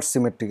matrix is not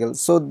symmetrical.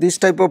 So, this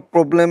type of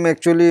problem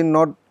actually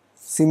not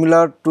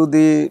similar to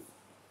the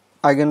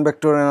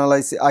eigenvector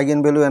analysis,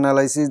 eigenvalue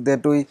analysis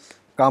that we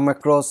come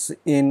across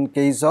in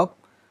case of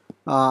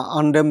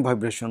undamped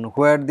vibration,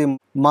 where the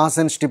mass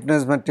and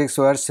stiffness matrix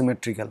were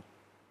symmetrical.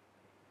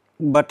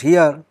 But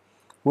here,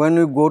 when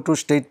we go to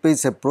state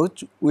space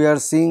approach, we are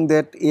seeing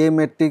that A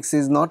matrix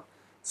is not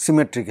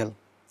symmetrical,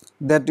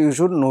 that you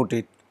should note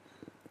it.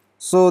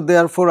 So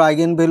therefore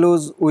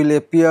eigenvalues will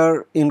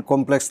appear in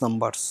complex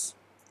numbers,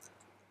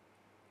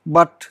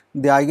 but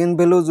the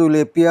eigenvalues will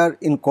appear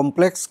in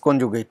complex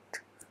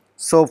conjugate.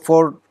 So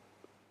for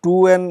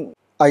 2n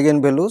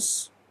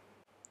eigenvalues,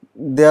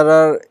 there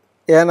are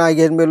n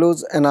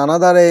eigenvalues and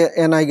another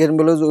n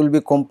eigenvalues will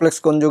be complex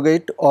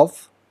conjugate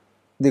of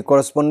the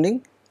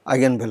corresponding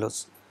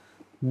eigenvalues.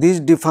 This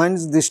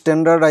defines the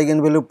standard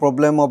eigenvalue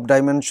problem of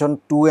dimension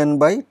 2n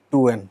by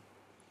 2n.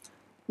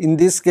 In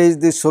this case,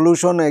 the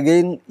solution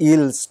again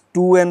yields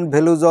 2n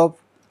values of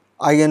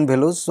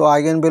eigenvalues. So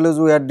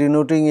eigenvalues we are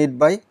denoting it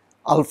by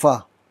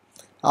alpha.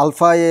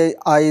 Alpha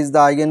I is the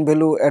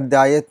eigenvalue at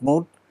the ith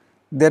mode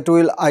that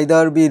will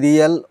either be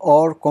real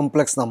or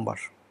complex number.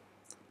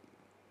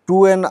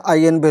 2n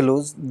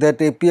eigenvalues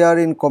that appear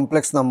in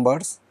complex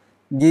numbers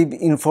give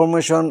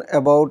information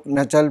about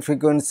natural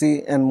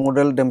frequency and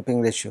modal damping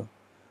ratio.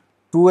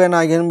 2n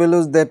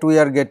eigenvalues that we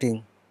are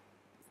getting,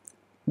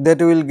 that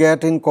we will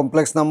get in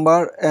complex number,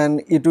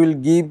 and it will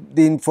give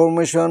the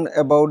information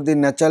about the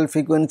natural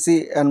frequency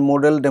and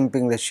modal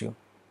damping ratio.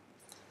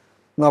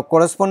 Now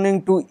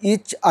corresponding to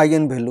each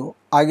eigenvalue,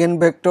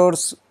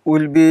 eigenvectors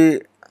will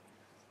be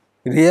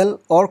real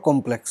or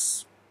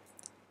complex.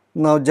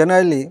 Now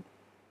generally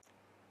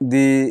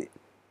the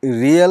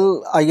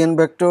real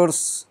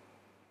eigenvectors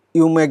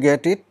you may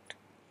get it,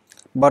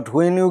 but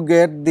when you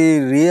get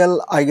the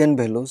real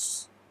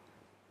eigenvalues,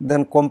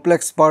 then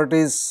complex part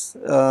is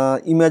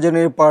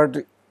imaginary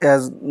part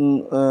as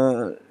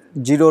 0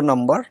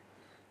 number.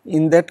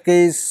 In that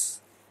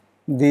case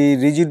the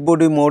rigid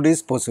body mode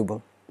is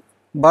possible,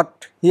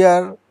 but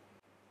here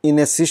in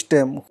a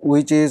system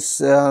which is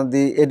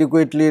the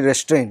adequately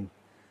restrained,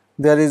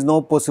 there is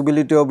no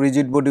possibility of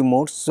rigid body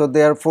modes. So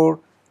therefore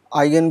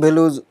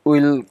eigenvalues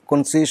will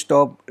consist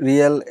of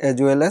real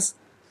as well as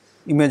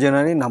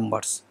imaginary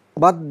numbers,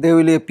 but they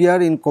will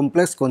appear in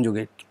complex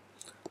conjugate.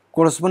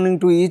 Corresponding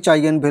to each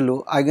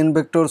eigenvalue,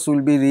 eigenvectors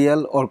will be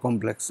real or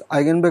complex.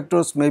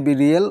 Eigenvectors may be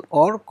real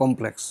or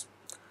complex.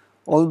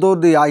 Although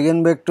the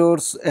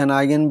eigenvectors and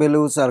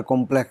eigenvalues are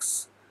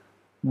complex,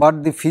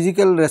 but the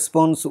physical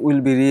response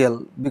will be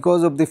real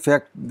because of the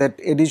fact that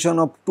addition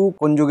of two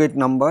conjugate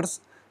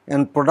numbers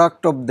and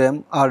product of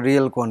them are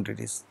real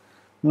quantities.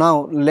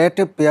 Now let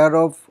a pair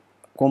of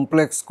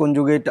complex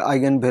conjugate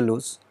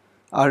eigenvalues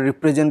are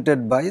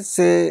represented by,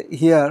 say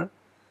here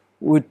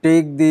we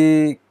take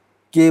the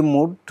k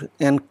mode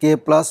and k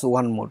plus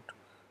 1 mode.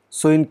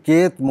 So in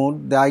kth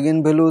mode the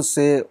eigenvalues,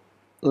 say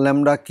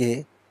lambda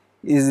k,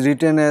 is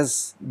written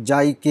as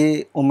xi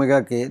k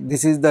omega k.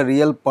 This is the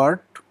real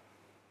part,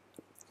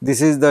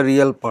 this is the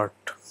real part,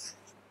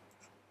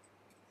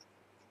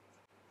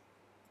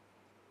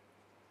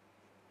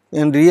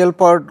 and real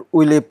part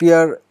will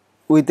appear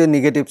with a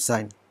negative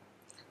sign.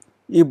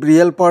 If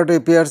real part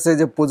appears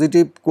as a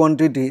positive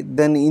quantity,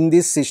 then in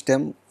this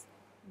system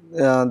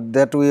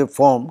that we have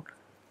formed,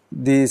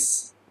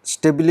 this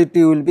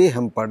stability will be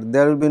hampered.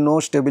 There will be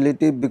no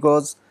stability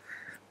because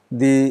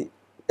the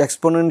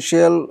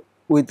exponential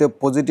with a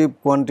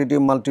positive quantity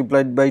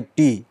multiplied by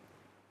t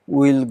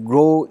will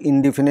grow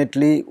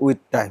indefinitely with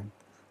time.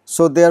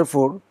 So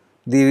therefore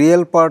the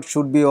real part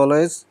should be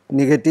always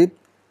negative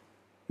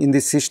in the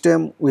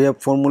system we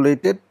have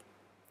formulated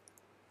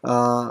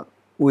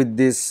with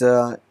this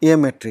A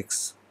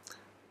matrix,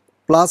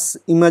 plus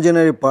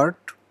imaginary part.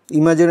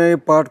 Imaginary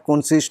part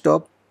consists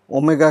of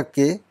omega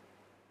k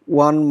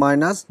 1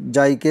 minus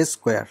xi k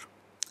square.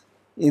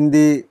 In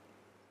the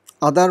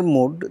other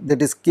mode,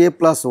 that is k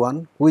plus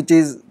 1, which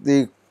is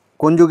the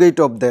conjugate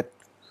of that.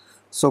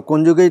 So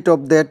conjugate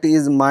of that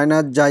is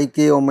minus xi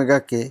k omega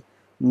k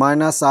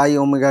minus I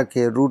omega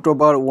k root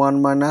over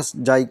 1 minus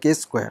xi k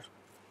square.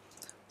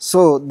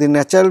 So the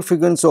natural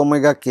frequency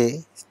omega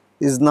k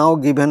is now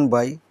given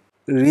by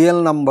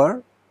real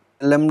number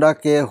lambda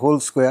k whole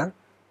square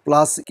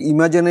plus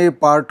imaginary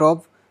part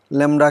of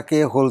lambda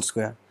k whole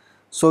square.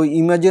 So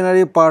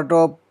imaginary part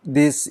of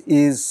this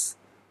is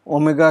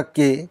omega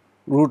k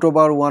root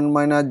over 1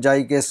 minus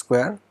xi k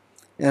square,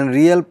 and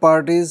real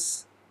part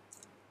is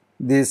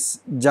this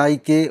xi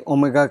k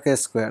omega k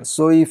square.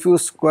 So if you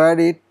square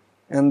it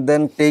and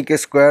then take a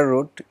square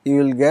root, you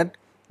will get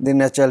the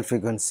natural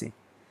frequency.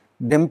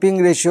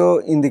 Damping ratio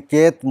in the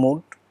kth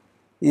mode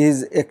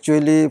is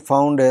actually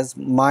found as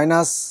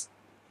minus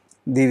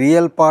the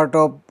real part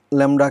of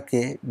lambda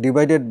k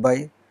divided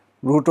by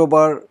root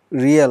over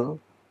real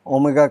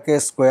omega k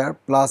square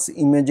plus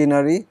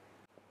imaginary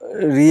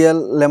real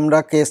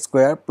lambda k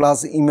square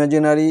plus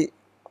imaginary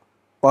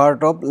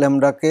part of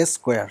lambda k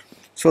square.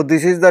 So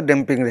this is the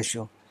damping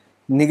ratio.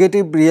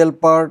 Negative real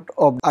part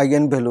of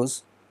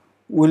eigenvalues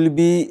will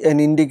be an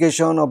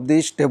indication of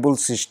the stable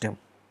system.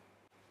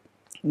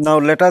 Now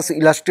let us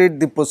illustrate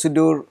the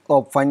procedure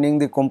of finding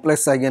the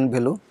complex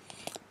eigenvalue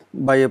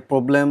by a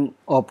problem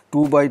of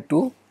 2 by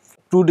 2.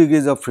 2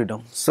 degrees of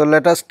freedom. So,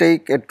 let us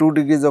take a 2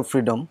 degrees of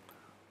freedom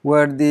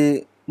where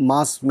the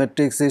mass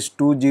matrix is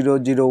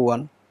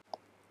 2001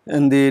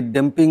 and the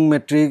damping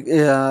matrix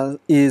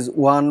is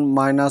 1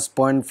 minus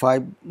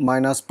 0.5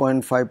 minus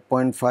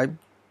 0.5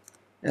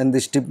 and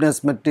the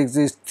stiffness matrix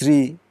is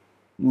 3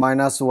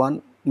 minus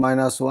 1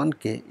 minus 1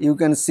 K. You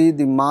can see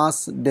the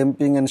mass,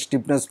 damping and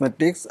stiffness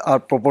matrix are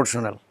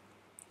proportional.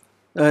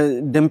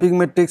 Damping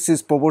matrix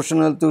is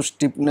proportional to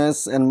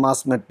stiffness and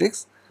mass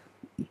matrix,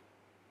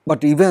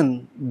 but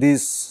even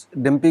this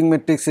damping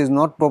matrix is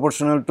not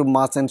proportional to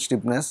mass and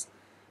stiffness.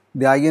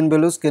 The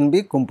eigenvalues can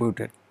be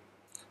computed.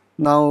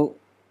 Now,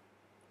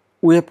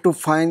 we have to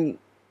find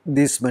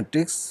this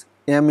matrix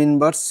M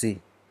inverse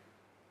C.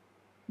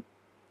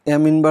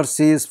 M inverse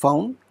C is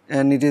found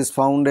and it is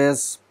found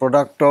as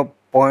product of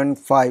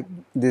 0.5,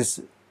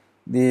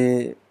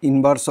 the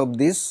inverse of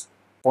this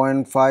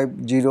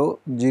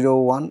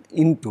 0.5001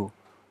 into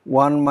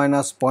 1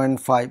 minus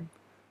 0.5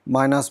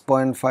 minus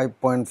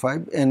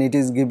 0.5 and it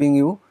is giving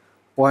you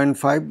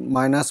 0.5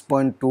 minus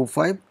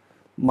 0.25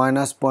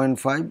 minus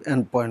 0.5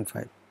 and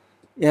 0.5.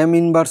 M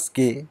inverse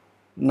K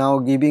now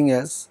giving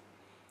us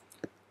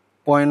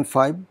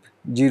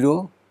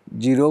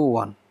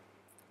 0.5001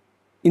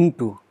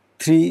 into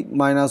 3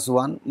 minus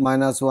 1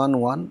 minus 1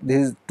 1.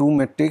 These two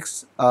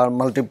matrices are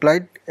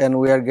multiplied and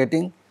we are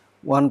getting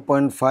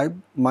 1.5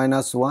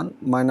 minus 1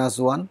 minus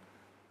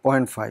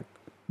 1.5,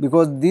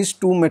 because these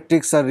two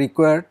matrices are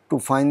required to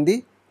find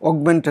the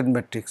augmented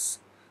matrix.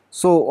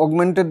 So,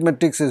 augmented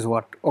matrix is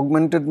what?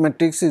 Augmented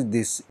matrix is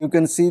this. You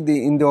can see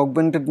in the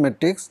augmented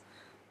matrix,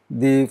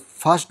 the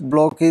first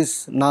block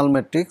is null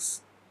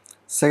matrix,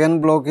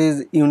 second block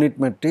is unit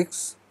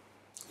matrix,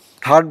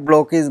 third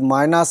block is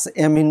minus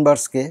M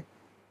inverse K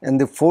and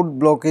the fourth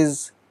block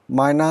is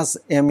minus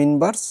M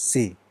inverse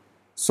C.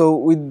 So,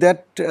 with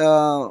that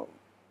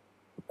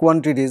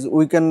quantities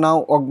we can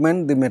now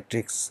augment the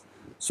matrix.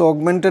 So,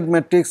 augmented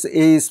matrix A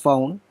is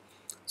found.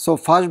 So,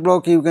 first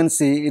block you can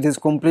see it is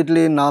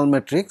completely null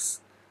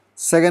matrix,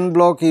 second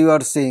block you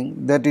are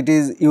seeing that it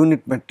is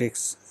unit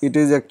matrix, it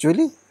is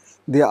actually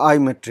the I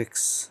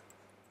matrix,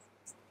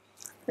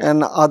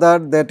 and other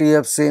that we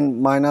have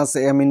seen minus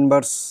M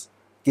inverse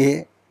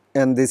K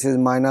and this is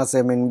minus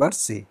M inverse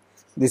C,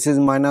 this is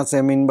minus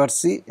M inverse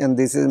C and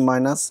this is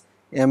minus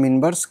M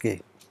inverse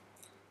K.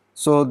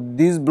 So,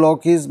 this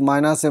block is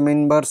minus M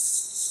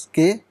inverse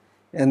K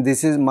and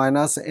this is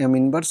minus M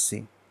inverse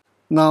C.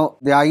 Now,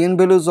 the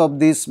eigenvalues of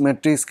this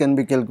matrix can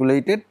be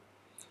calculated.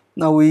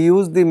 Now, we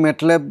use the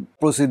MATLAB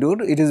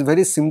procedure. It is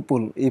very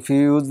simple. If you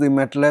use the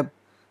MATLAB,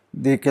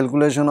 the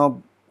calculation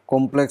of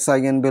complex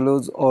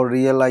eigenvalues or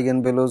real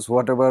eigenvalues,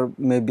 whatever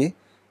may be,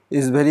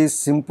 is very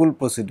simple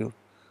procedure.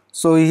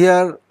 So,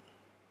 here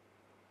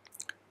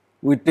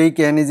we take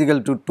n is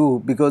equal to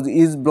 2 because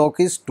each block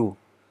is 2.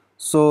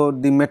 So,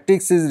 the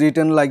matrix is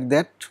written like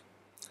that.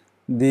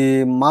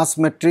 The mass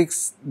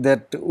matrix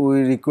that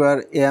we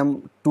require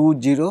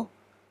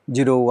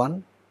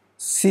M2001,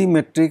 C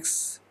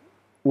matrix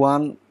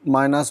 1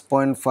 minus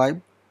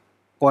 0.5,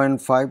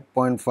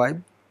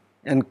 0.5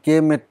 and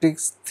K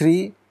matrix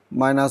 3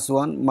 minus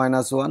 1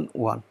 minus 1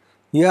 1.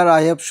 Here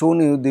I have shown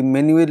you the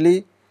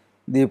manually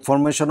the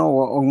formation of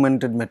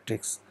augmented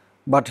matrix,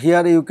 but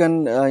here you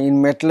can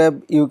in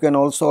MATLAB you can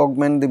also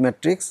augment the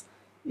matrix.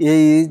 A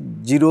is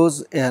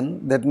zeros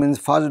n, that means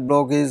first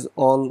block is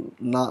all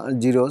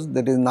zeros,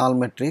 that is null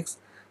matrix,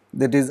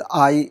 that is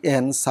I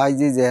n, size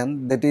is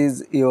n, that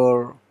is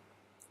your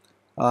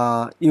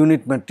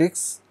unit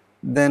matrix,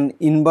 then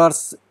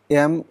inverse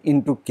M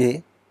into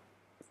K,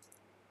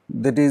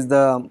 that is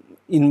the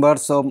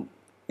inverse of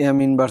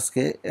M inverse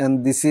K,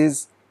 and this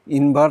is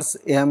inverse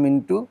M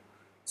into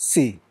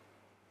C.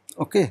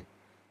 Okay.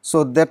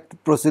 So,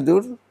 that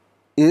procedure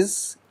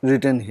is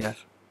written here.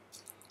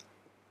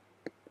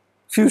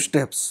 Few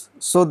steps.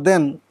 So,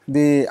 then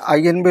the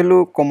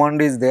eigenvalue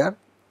command is there,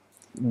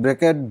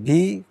 bracket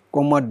V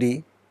comma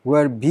D,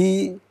 where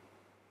V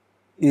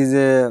is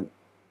a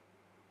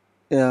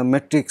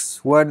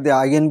matrix where the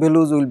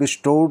eigenvalues will be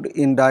stored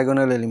in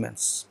diagonal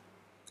elements,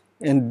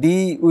 and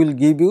D will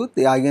give you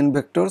the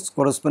eigenvectors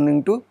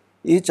corresponding to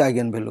each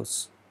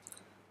eigenvalues.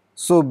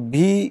 So,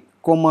 V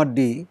comma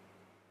D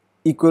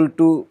equal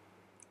to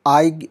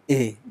I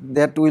A,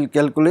 that will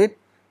calculate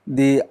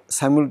the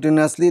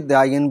simultaneously the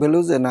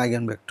eigenvalues and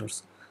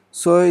eigenvectors.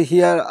 So,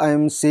 here I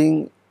am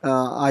seeing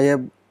I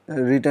have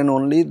written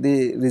only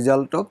the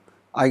result of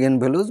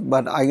eigenvalues,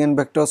 but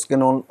eigenvectors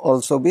can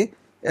also be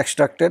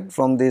extracted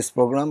from this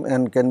program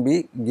and can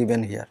be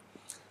given here.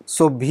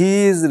 So,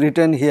 V is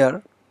written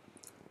here,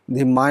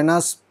 the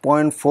minus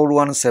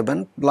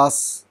 0.417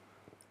 plus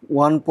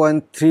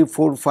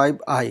 1.345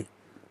 I.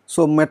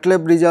 So,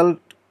 MATLAB result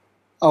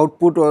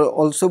output will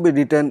also be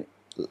written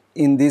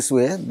in this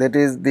way, that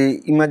is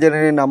the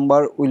imaginary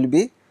number will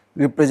be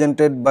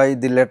represented by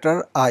the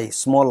letter I,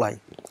 small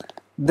I.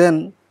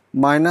 Then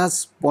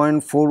minus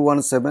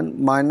 0.417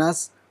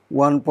 minus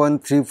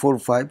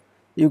 1.345,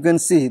 you can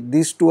see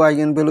these two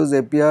eigenvalues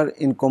appear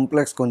in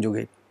complex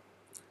conjugate.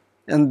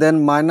 and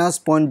then minus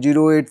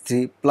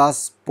 0.083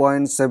 plus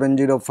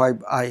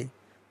 0.705 I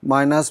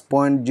minus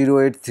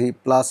 0.083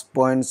 plus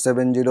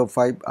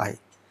 0.705 I.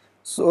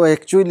 So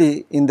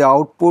actually in the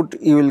output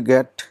you will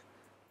get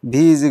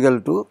V is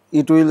equal to,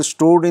 it will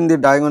stored in the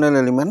diagonal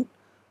element.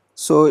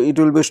 So it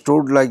will be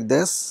stored like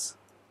this,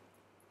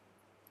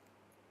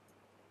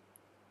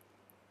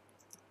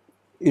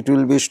 it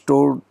will be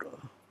stored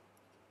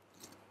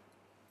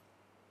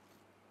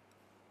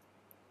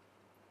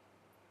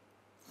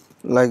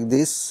like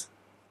this,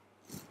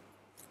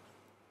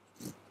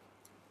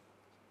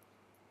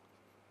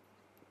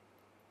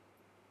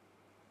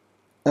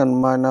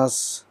 and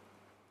minus,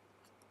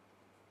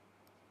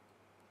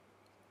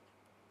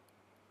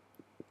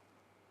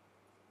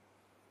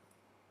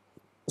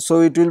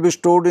 so it will be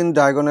stored in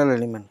diagonal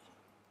element,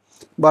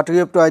 but we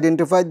have to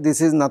identify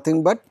this is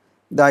nothing but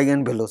the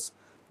eigenvalues,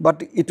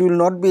 but it will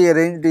not be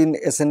arranged in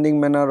ascending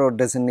manner or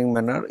descending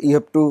manner. You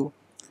have to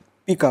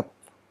pick up,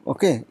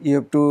 okay, you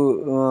have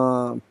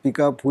to pick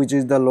up which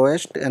is the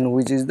lowest and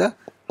which is the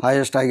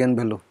highest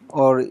eigenvalue,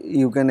 or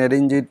you can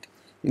arrange it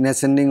in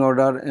ascending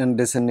order and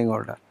descending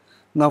order.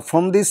 Now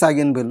from this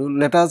eigenvalue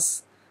let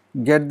us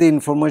get the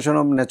information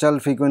of natural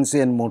frequency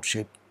and mode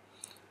shape.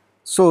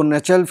 So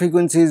natural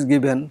frequency is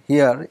given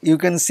here, you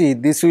can see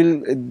this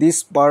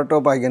part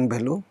of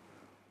eigenvalue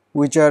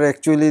which are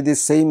actually the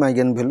same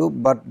eigenvalue,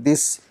 but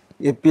this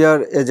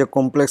appear as a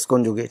complex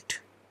conjugate.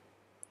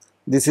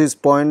 This is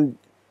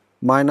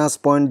minus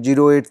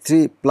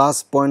 0.083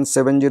 plus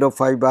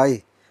 0.705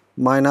 I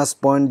minus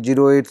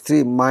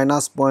 0.083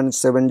 minus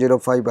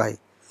 0.705 I.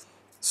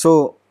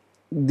 So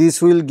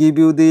this will give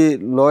you the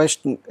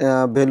lowest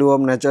value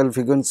of natural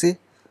frequency.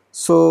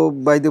 So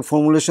by the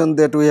formulation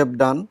that we have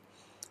done,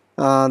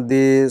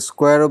 the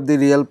square of the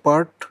real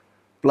part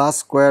plus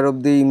square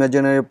of the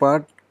imaginary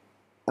part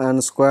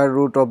and square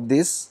root of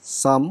this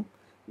sum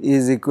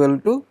is equal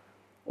to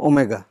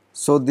omega.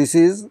 So this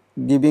is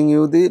giving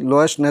you the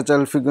lowest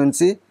natural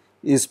frequency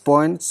is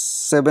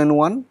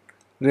 0.71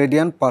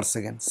 radian per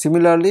second.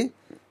 Similarly,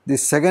 the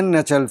second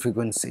natural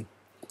frequency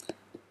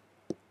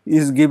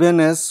is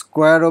given as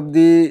square of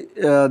the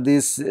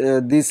this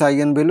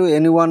eigenvalue,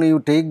 anyone you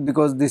take,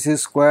 because this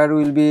is square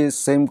will be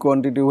same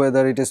quantity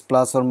whether it is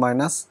plus or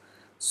minus.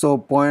 So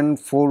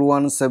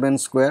 0.417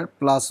 square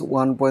plus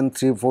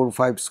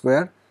 1.345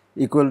 square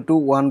equal to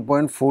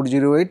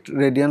 1.408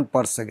 radian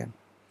per second.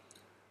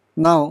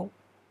 Now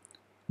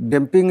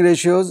damping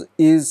ratios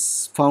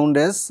is found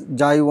as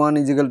xi1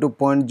 is equal to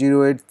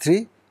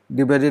 0.083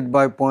 divided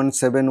by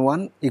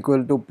 0.71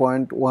 equal to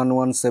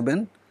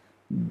 0.117,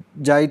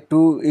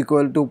 xi2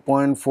 equal to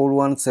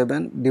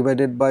 0.417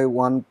 divided by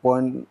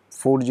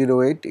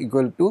 1.408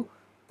 equal to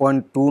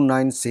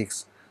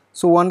 0.296.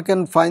 So one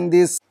can find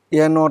this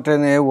A0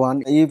 and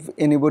A1 if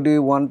anybody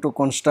want to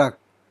construct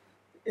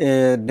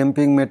a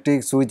damping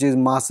matrix which is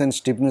mass and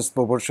stiffness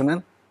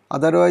proportional.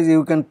 Otherwise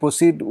you can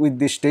proceed with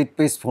the state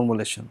space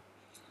formulation.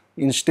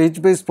 In state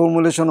space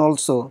formulation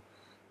also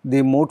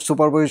the mode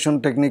superposition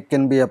technique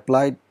can be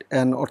applied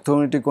and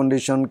orthogonality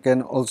condition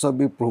can also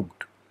be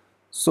proved.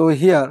 So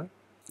here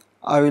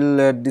I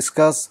will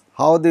discuss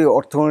how the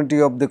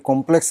orthogonality of the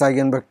complex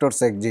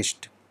eigenvectors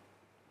exist.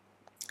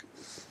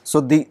 So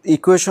the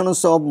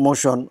equations of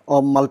motion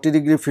of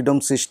multi-degree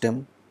freedom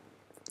system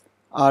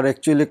are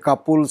actually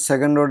coupled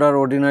second order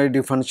ordinary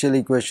differential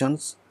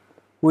equations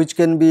which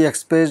can be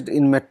expressed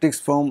in matrix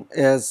form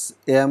as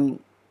m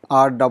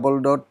r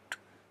double dot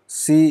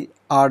c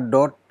r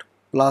dot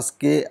plus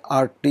k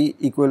r t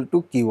equal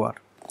to q r.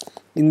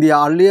 In the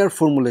earlier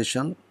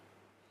formulation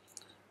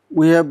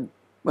we have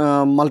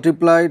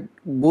multiplied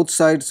both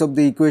sides of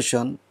the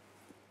equation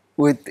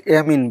with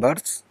m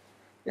inverse.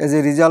 As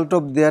a result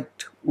of that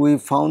we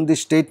found the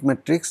state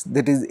matrix,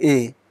 that is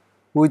A,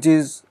 which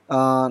is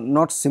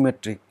not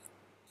symmetric,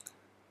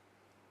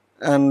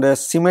 and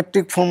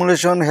symmetric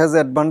formulation has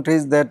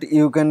advantage that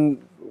you can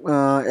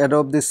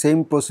adopt the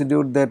same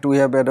procedure that we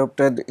have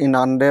adopted in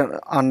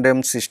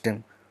undamped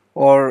system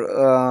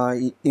or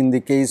in the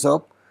case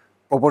of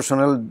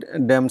proportional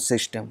damped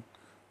system.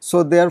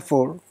 So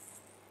therefore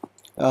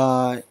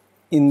for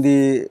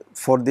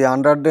the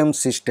underdamped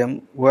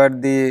system where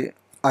the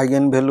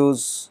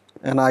eigenvalues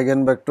and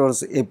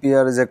eigenvectors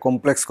appear as a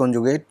complex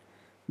conjugate,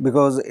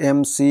 because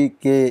M, C,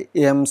 K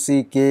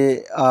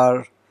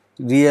are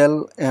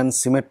real and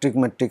symmetric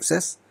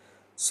matrices.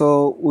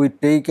 So we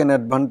take an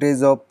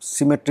advantage of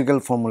symmetrical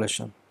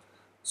formulation.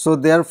 So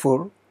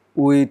therefore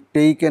we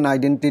take an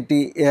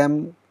identity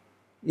M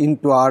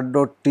into r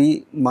dot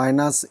t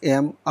minus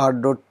m r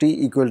dot t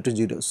equal to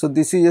 0. So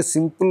this is a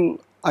simple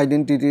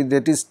identity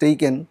that is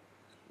taken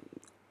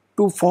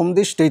to form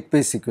the state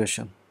space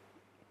equation.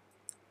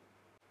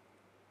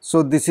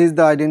 So this is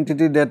the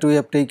identity that we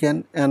have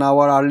taken, and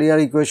our earlier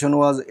equation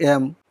was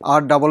m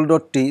r double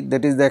dot t,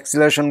 that is the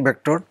acceleration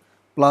vector,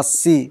 plus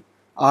c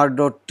r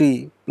dot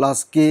t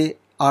plus k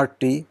r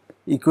t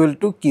equal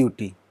to q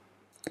t.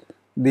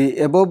 The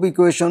above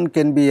equation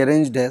can be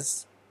arranged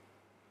as,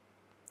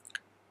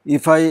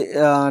 if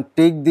I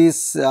take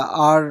this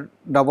r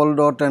double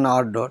dot and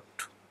r dot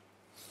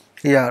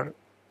here,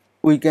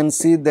 we can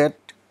see that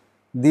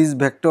this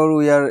vector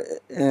we are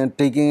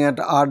taking at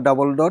r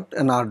double dot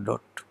and r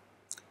dot,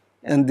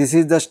 and this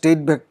is the state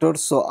vector,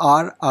 so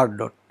r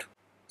dot.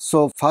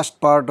 So first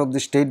part of the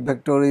state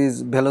vector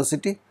is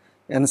velocity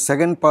and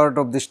second part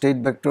of the state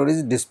vector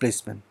is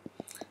displacement.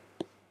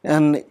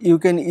 And you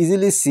can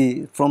easily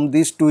see from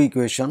these two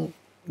equations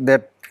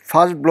that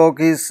first block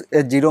is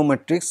a 0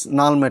 matrix,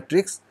 null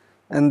matrix,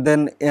 and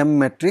then M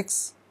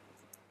matrix.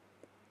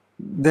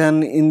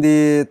 Then in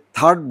the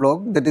third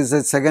block, that is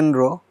a second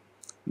row,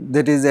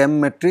 that is M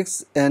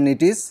matrix and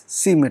it is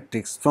C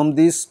matrix. From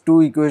these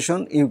two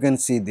equations you can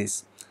see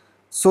this.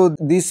 So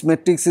this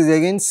matrix is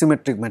again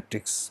symmetric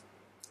matrix.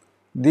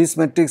 This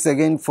matrix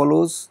again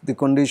follows the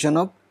condition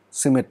of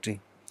symmetry.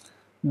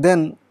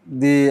 Then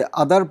the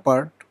other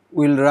part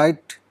we will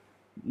write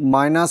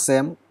minus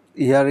M,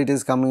 here it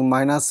is coming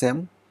minus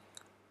M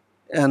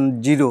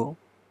and 0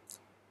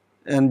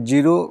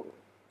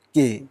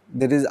 k,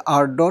 that is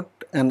r dot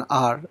and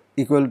r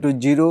equal to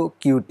 0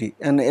 qt,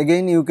 and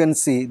again you can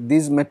see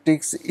this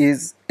matrix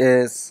is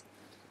a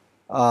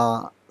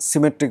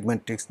symmetric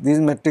matrix. This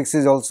matrix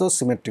is also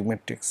symmetric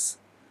matrix.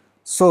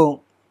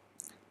 So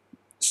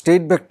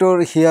state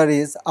vector here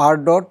is r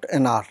dot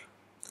and r.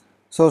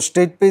 So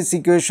state space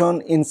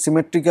equation in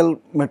symmetrical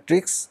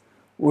matrix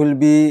will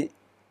be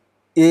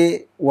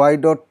a y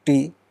dot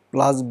t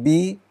plus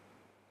b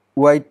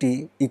y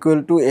t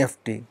equal to f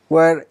t,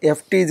 where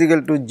f t is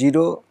equal to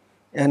 0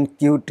 and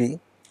q t,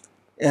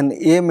 and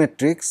a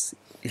matrix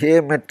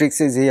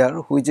is here,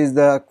 which is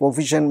the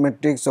coefficient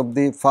matrix of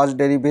the first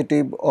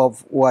derivative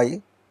of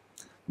y,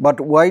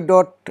 but y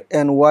dot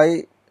and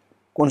y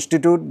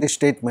constitute the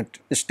state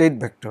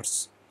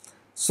vectors.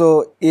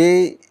 So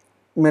a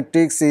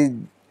matrix is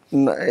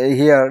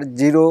here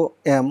 0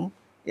 m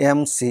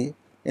m c,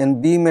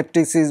 and B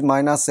matrix is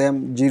minus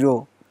m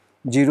 0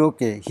 0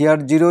 k.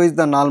 Here 0 is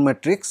the null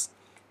matrix.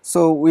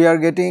 So we are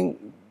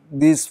getting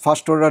this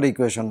first order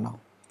equation now.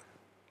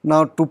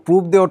 Now to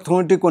prove the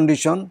orthogonality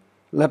condition,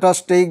 let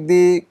us take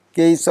the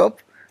case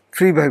of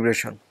free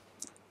vibration.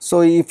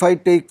 So if I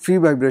take free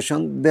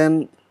vibration,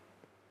 then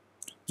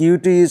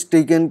qt is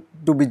taken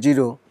to be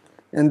 0,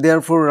 and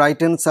therefore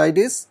right hand side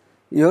is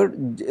your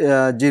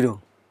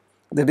 0,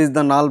 that is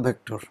the null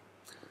vector.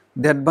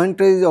 The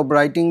advantage of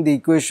writing the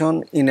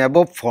equation in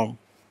above form,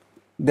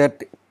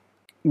 that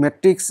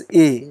matrix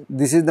A,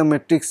 this is the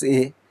matrix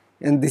A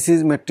and this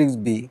is matrix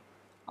B,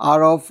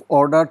 are of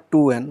order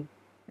 2n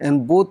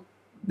and both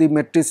the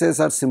matrices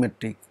are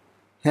symmetric.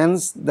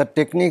 Hence the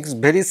techniques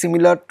very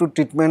similar to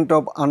treatment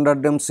of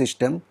underdamped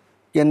system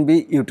can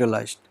be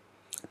utilized.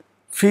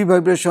 Free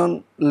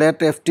vibration, let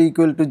ft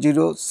equal to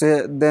 0,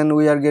 say then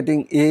we are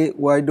getting a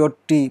y dot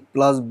t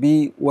plus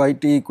b y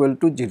t equal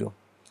to 0.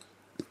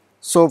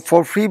 So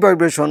for free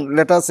vibration,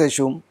 let us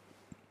assume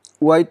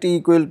yt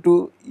equal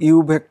to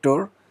u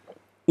vector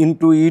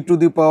into e to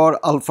the power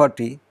alpha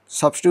t.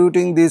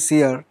 Substituting this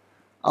here,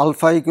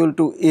 alpha equal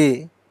to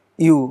a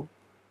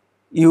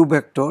u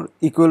vector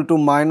equal to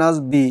minus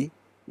b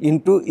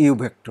into u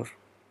vector.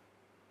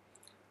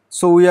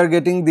 So we are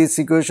getting this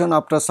equation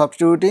after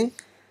substituting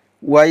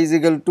y is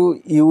equal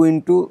to u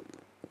into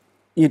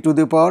e to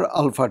the power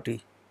alpha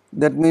t.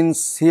 That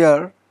means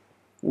here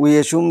we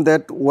assume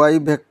that y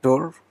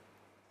vector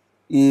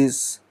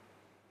is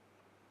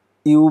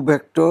u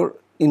vector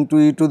into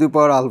e to the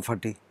power alpha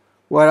t,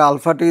 where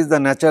alpha t is the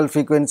natural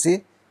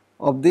frequency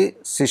of the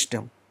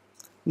system.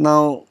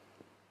 Now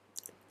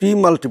p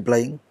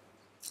multiplying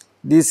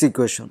this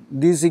equation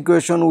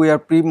we are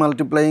pre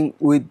multiplying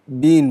with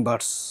b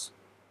inverse.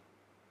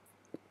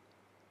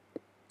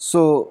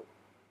 So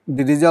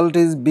the result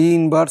is b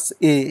inverse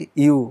a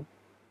u,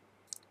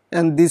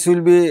 and this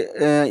will be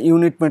a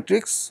unit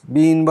matrix,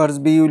 b inverse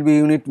b will be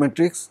unit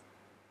matrix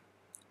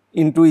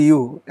into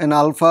u, and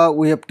alpha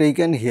we have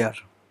taken here.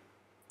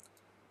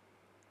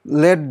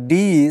 Let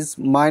D is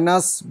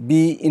minus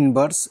b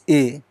inverse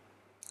a,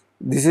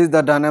 this is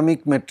the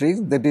dynamic matrix,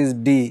 that is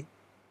D,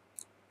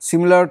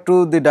 similar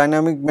to the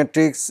dynamic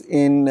matrix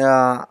in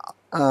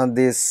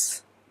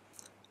this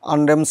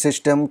undamped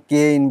system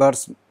K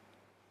inverse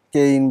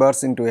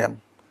into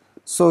M.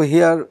 So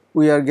here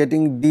we are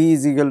getting D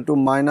is equal to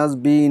minus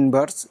b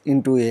inverse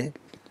into a,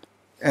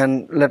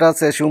 and let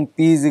us assume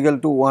P is equal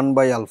to 1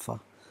 by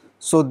alpha.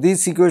 So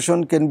this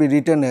equation can be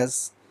written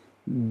as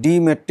D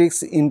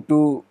matrix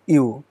into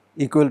U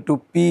equal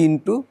to P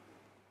into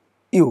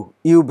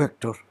U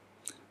vector.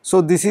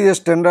 So this is a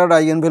standard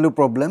eigenvalue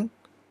problem,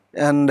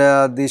 and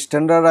the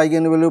standard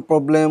eigenvalue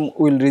problem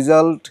will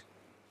result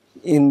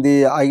in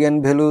the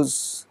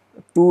eigenvalues,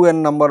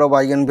 2n number of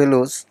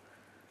eigenvalues.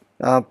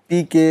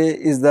 Pk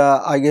is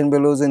the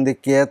eigenvalues in the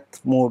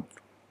kth mode,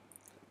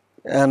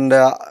 and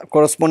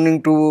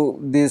corresponding to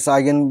these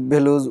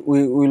eigenvalues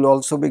we will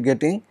also be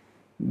getting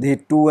the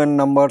 2n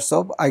numbers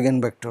of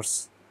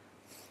eigenvectors.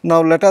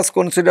 Now let us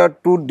consider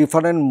two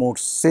different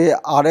modes, say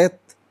rth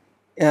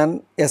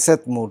and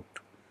sth mode.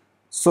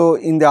 So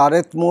in the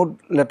rth mode,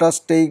 let us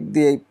take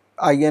the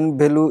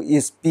eigenvalue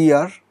is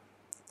pr,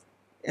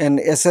 and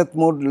sth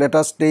mode let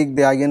us take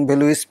the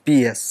eigenvalue is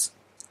ps.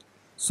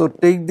 So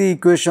take the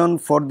equation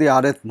for the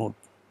rth mode.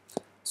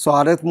 So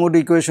rth mode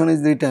equation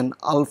is written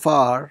alpha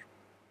r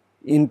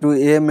into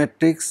A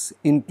matrix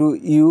into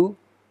U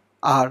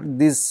R.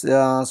 This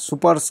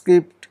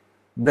superscript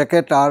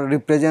bracket R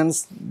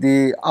represents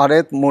the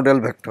rth model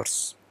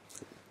vectors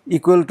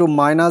equal to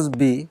minus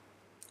B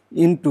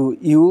into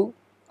U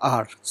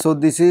R. So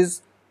this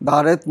is the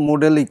rth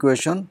model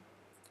equation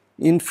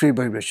in free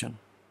vibration.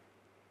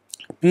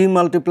 P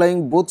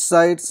multiplying both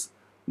sides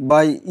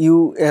by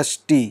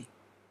UST.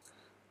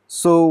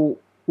 So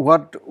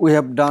what we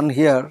have done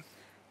here,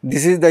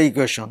 this is the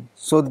equation.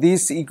 So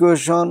this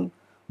equation,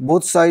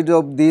 both sides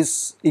of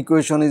this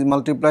equation is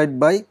multiplied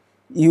by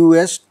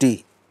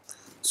UST.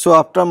 So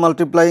after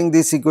multiplying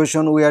this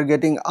equation, we are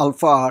getting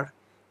alpha r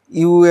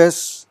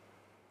UST,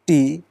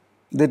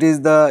 that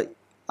is the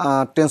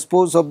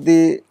transpose of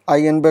the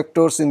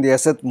eigenvectors in the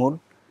Sth mode,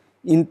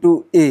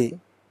 into A.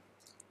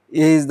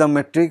 A is the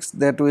matrix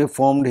that we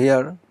formed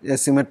here, a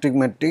symmetric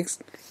matrix,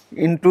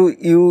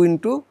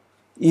 into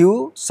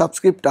U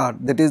subscript r,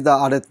 that is the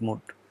rth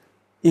mode,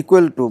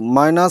 equal to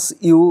minus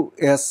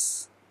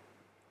US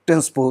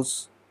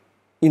transpose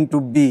into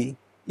B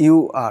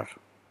U R.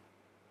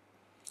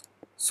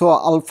 So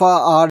alpha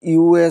r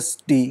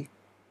UST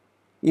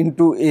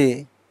into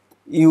A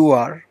U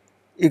R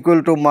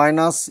equal to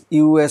minus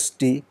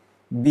UST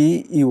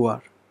B U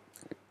R.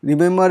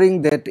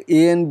 Remembering that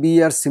A and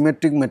B are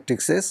symmetric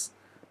matrices,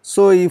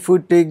 so if we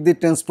take the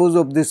transpose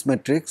of this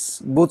matrix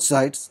both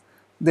sides,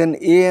 then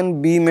A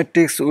and B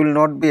matrix will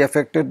not be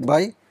affected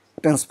by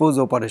transpose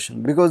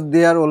operation because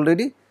they are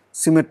already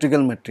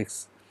symmetrical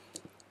matrix.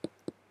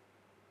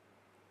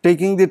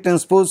 Taking the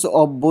transpose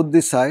of both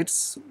the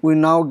sides, we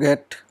now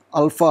get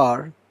alpha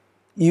r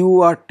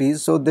URT,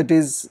 so that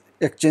is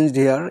exchanged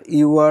here,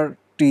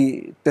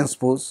 URT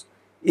transpose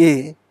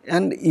A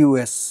and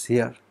US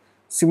here.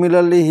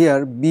 Similarly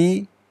here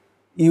B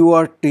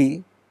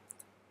URT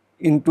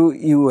into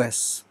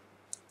US.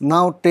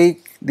 Now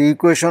take the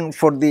equation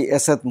for the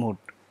Sth mode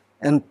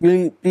and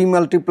P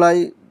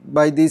multiply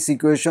by this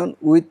equation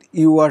with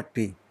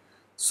URT.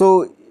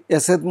 So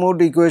Sth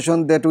mode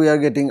equation that we are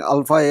getting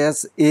alpha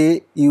S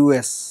A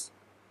US.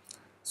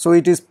 So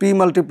it is P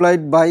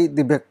multiplied by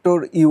the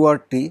vector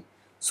URT.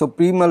 So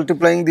P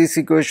multiplying this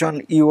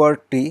equation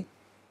URT,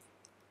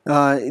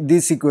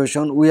 this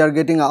equation we are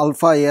getting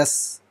alpha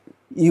S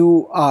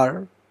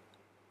UR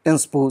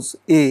transpose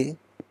A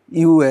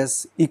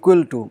US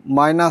equal to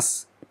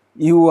minus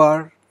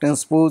UR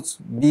transpose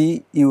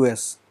B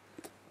US.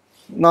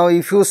 Now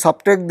if you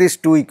subtract these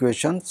two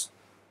equations,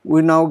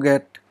 we now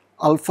get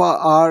alpha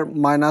R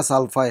minus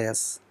alpha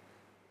S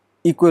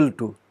equal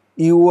to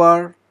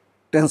UR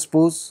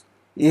transpose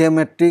A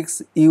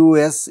matrix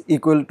US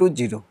equal to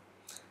 0.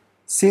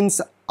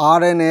 Since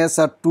R and S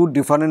are two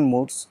different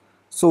modes,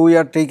 so we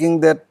are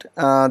taking that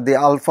the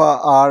alpha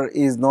R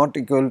is not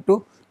equal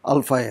to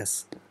alpha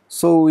S.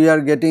 So we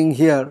are getting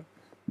here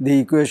the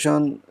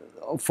equation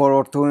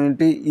for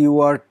orthogonality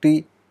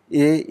URT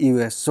A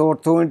US. So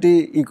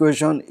orthogonality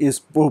equation is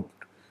proved.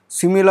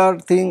 Similar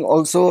thing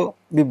also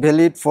be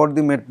valid for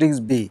the matrix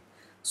B.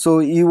 So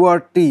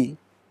URT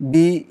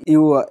B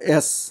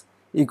US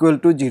equal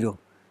to 0.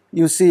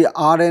 You see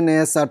R and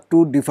S are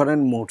two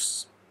different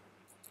modes.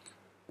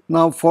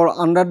 Now for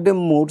underdamped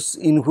modes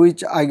in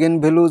which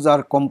eigenvalues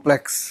are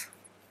complex,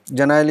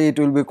 generally it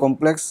will be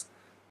complex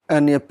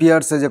and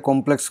appears as a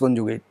complex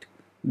conjugate.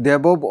 The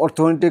above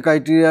orthogonality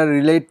criteria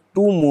relate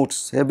two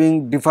modes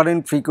having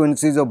different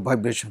frequencies of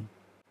vibration.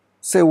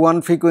 Say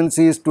one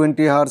frequency is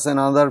 20 Hz and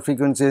another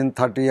frequency is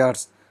 30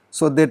 Hz,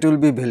 so that will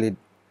be valid.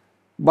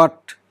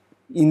 But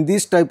in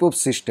this type of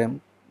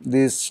system,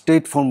 this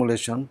state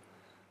formulation,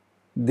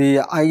 the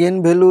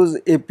eigenvalues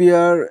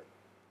appear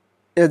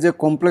as a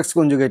complex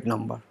conjugate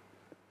number.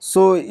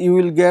 So you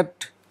will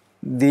get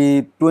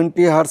the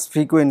 20 Hz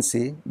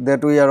frequency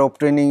that we are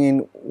obtaining in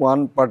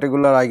one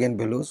particular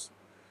eigenvalues.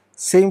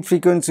 Same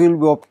frequency will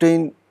be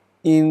obtained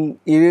in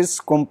its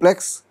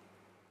complex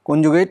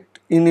conjugate,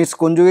 in its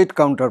conjugate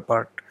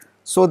counterpart.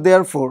 So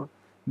therefore,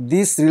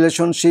 this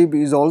relationship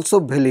is also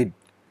valid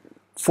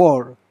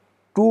for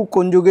two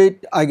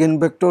conjugate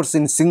eigenvectors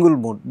in single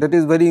mode. That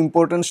is very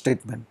important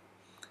statement.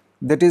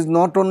 That is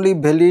not only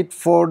valid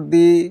for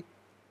the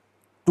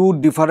two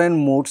different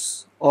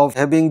modes of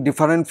having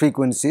different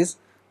frequencies,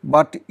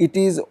 but it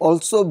is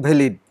also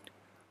valid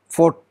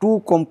for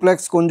two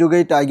complex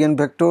conjugate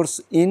eigenvectors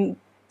in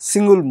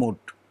single mode.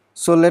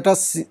 So let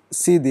us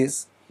see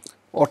this.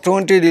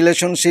 Orthogonality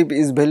relationship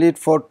is valid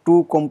for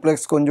two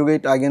complex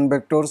conjugate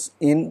eigenvectors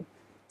in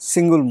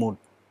single mode.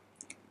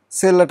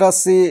 Say let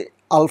us see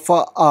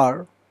alpha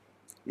r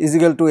is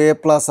equal to A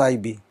plus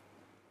IB.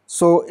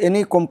 So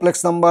any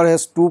complex number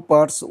has two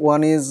parts,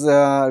 one is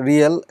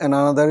real and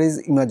another is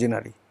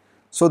imaginary.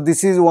 So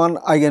this is one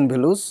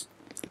eigenvalues.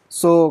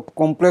 So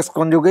complex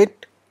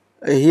conjugate,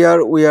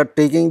 here we are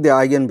taking the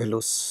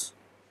eigenvalues.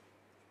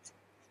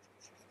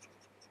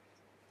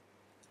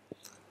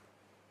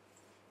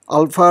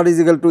 Alpha r is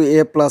equal to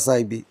A plus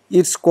IB.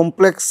 Its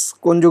complex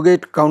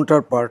conjugate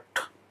counterpart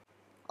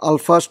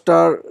alpha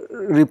star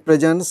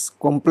represents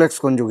complex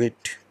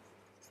conjugate.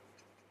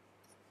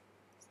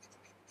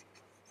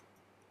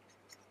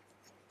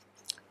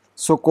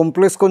 So,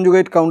 complex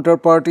conjugate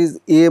counterpart is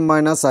A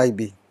minus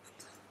IB.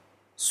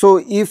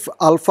 So, if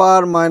alpha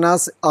r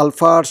minus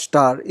alpha r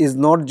star is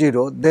not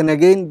 0, then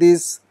again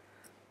this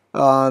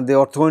the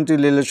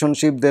orthogonality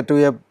relationship that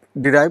we have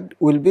derived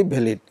will be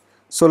valid.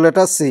 So, let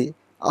us see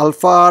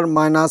alpha r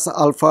minus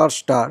alpha r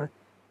star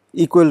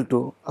equal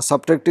to,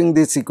 subtracting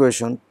this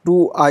equation,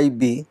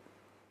 2IB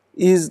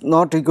is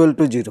not equal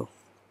to 0,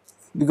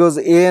 because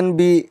A and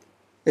B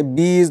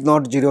is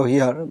not 0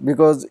 here,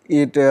 because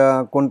it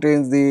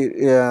contains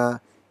the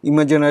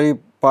imaginary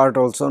part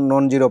also,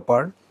 non-zero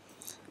part.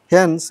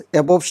 Hence,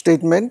 above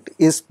statement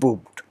is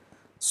proved.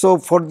 So,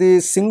 for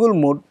the single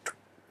mode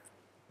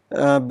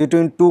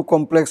between two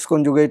complex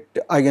conjugate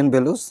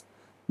eigenvalues,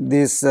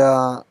 this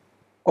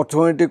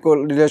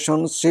orthogonality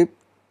relationship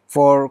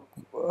for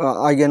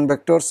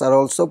eigenvectors are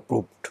also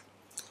proved.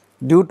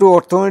 Due to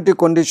orthogonality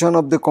condition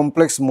of the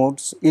complex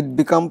modes, it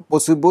becomes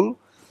possible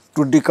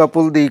to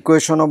decouple the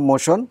equation of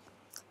motion,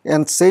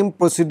 and same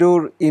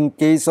procedure in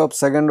case of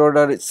second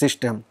order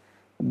system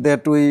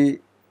that we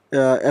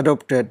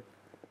adopted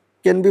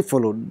can be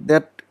followed.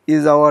 That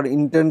is our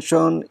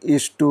intention,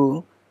 is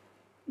to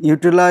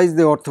utilize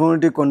the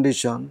orthogonality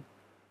condition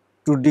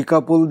to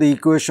decouple the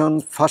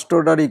equation, first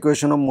order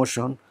equation of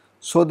motion,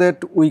 so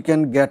that we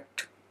can get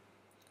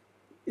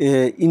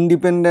a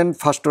independent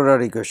first order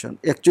equation.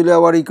 Actually,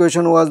 our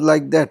equation was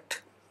like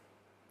that,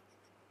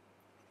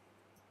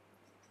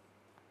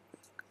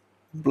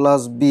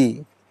 plus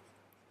B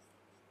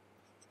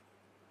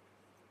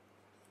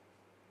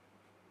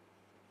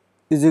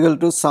is equal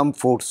to some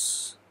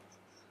force,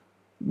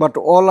 but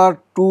all are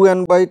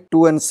 2n by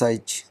 2n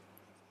size,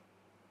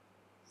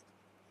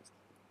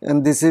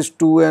 and this is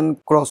 2n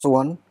cross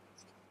 1,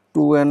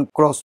 2n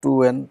cross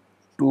 2n,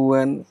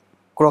 2n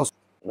cross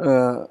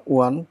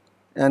 1,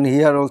 and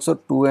here also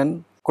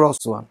 2n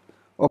cross 1.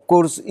 Of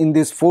course, in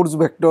this force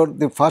vector,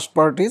 the first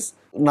part is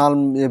null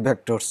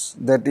vectors,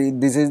 that is,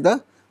 this is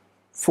the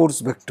force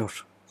vector,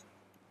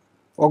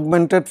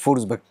 augmented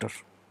force vector,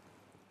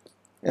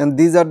 and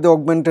these are the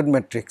augmented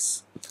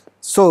matrix.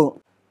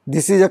 So,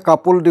 this is a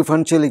coupled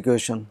differential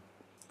equation.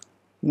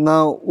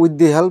 Now, with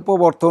the help of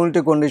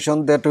orthogonality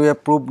condition that we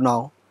have proved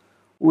now,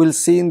 we will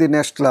see in the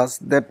next class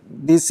that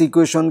this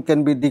equation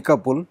can be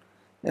decoupled,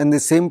 and the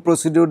same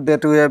procedure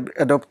that we have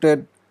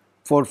adopted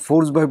for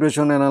force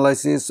vibration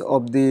analysis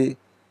of the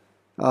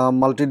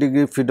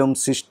multi-degree freedom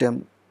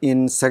system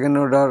in second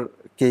order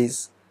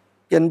case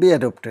can be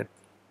adopted.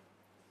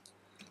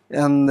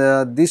 And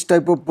this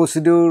type of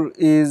procedure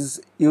is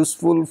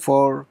useful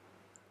for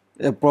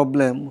a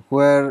problem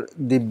where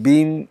the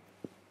beam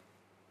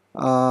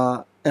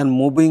and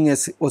moving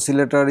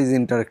oscillator is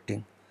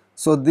interacting.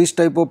 So, this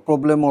type of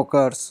problem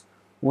occurs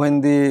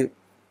when the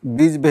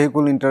bridge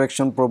vehicle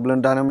interaction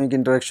problem, dynamic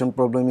interaction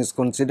problem is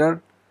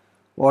considered,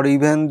 or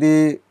even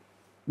the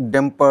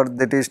damper,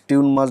 that is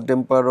tune mass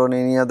damper or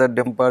any other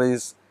damper,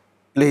 is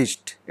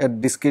placed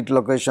at discrete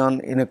location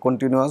in a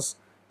continuous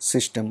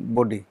system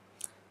body.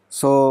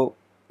 So,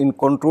 in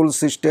control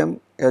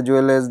system as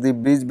well as the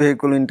bridge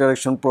vehicle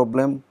interaction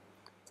problem,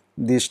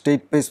 the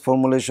state space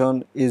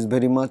formulation is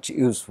very much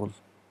useful.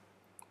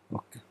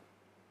 Okay.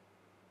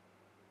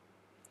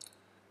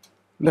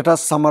 Let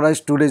us summarize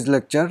today's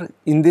lecture.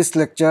 In this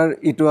lecture,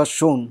 it was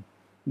shown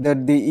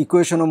that the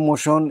equation of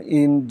motion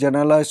in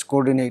generalized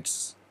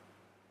coordinates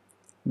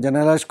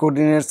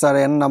are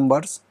n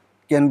numbers,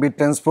 can be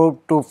transformed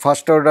to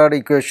first order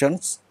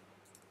equations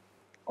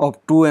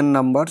of 2n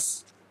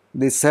numbers.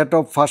 The set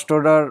of first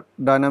order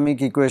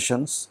dynamic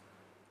equations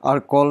are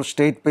called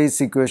state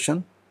space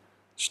equation.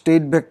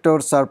 State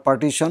vectors are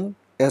partitioned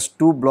as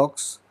two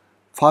blocks.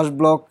 First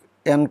block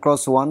n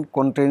cross 1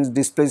 contains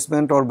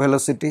displacement or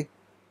velocity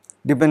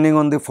depending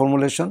on the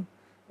formulation,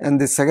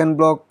 and the second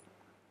block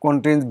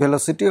contains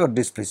velocity or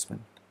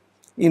displacement.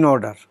 In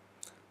order,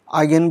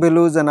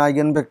 eigenvalues and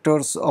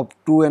eigenvectors of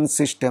 2n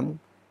system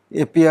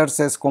appears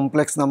as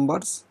complex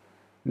numbers.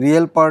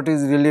 Real part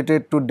is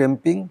related to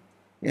damping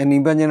and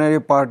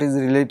imaginary part is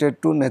related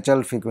to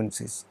natural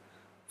frequencies.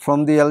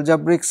 From the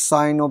algebraic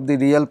sign of the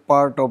real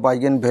part of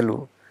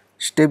eigenvalue,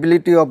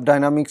 stability of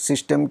dynamic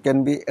system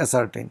can be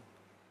ascertained.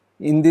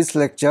 In this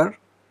lecture,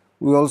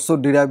 we also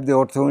derive the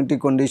orthogonality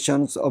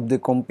conditions of the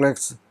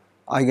complex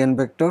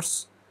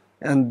eigenvectors,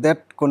 and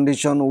that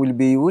condition will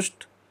be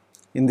used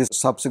in the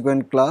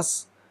subsequent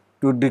class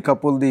to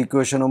decouple the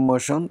equation of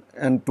motion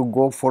and to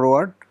go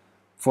forward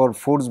for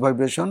force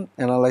vibration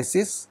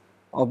analysis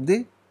of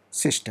the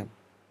system.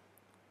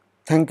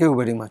 Thank you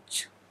very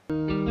much.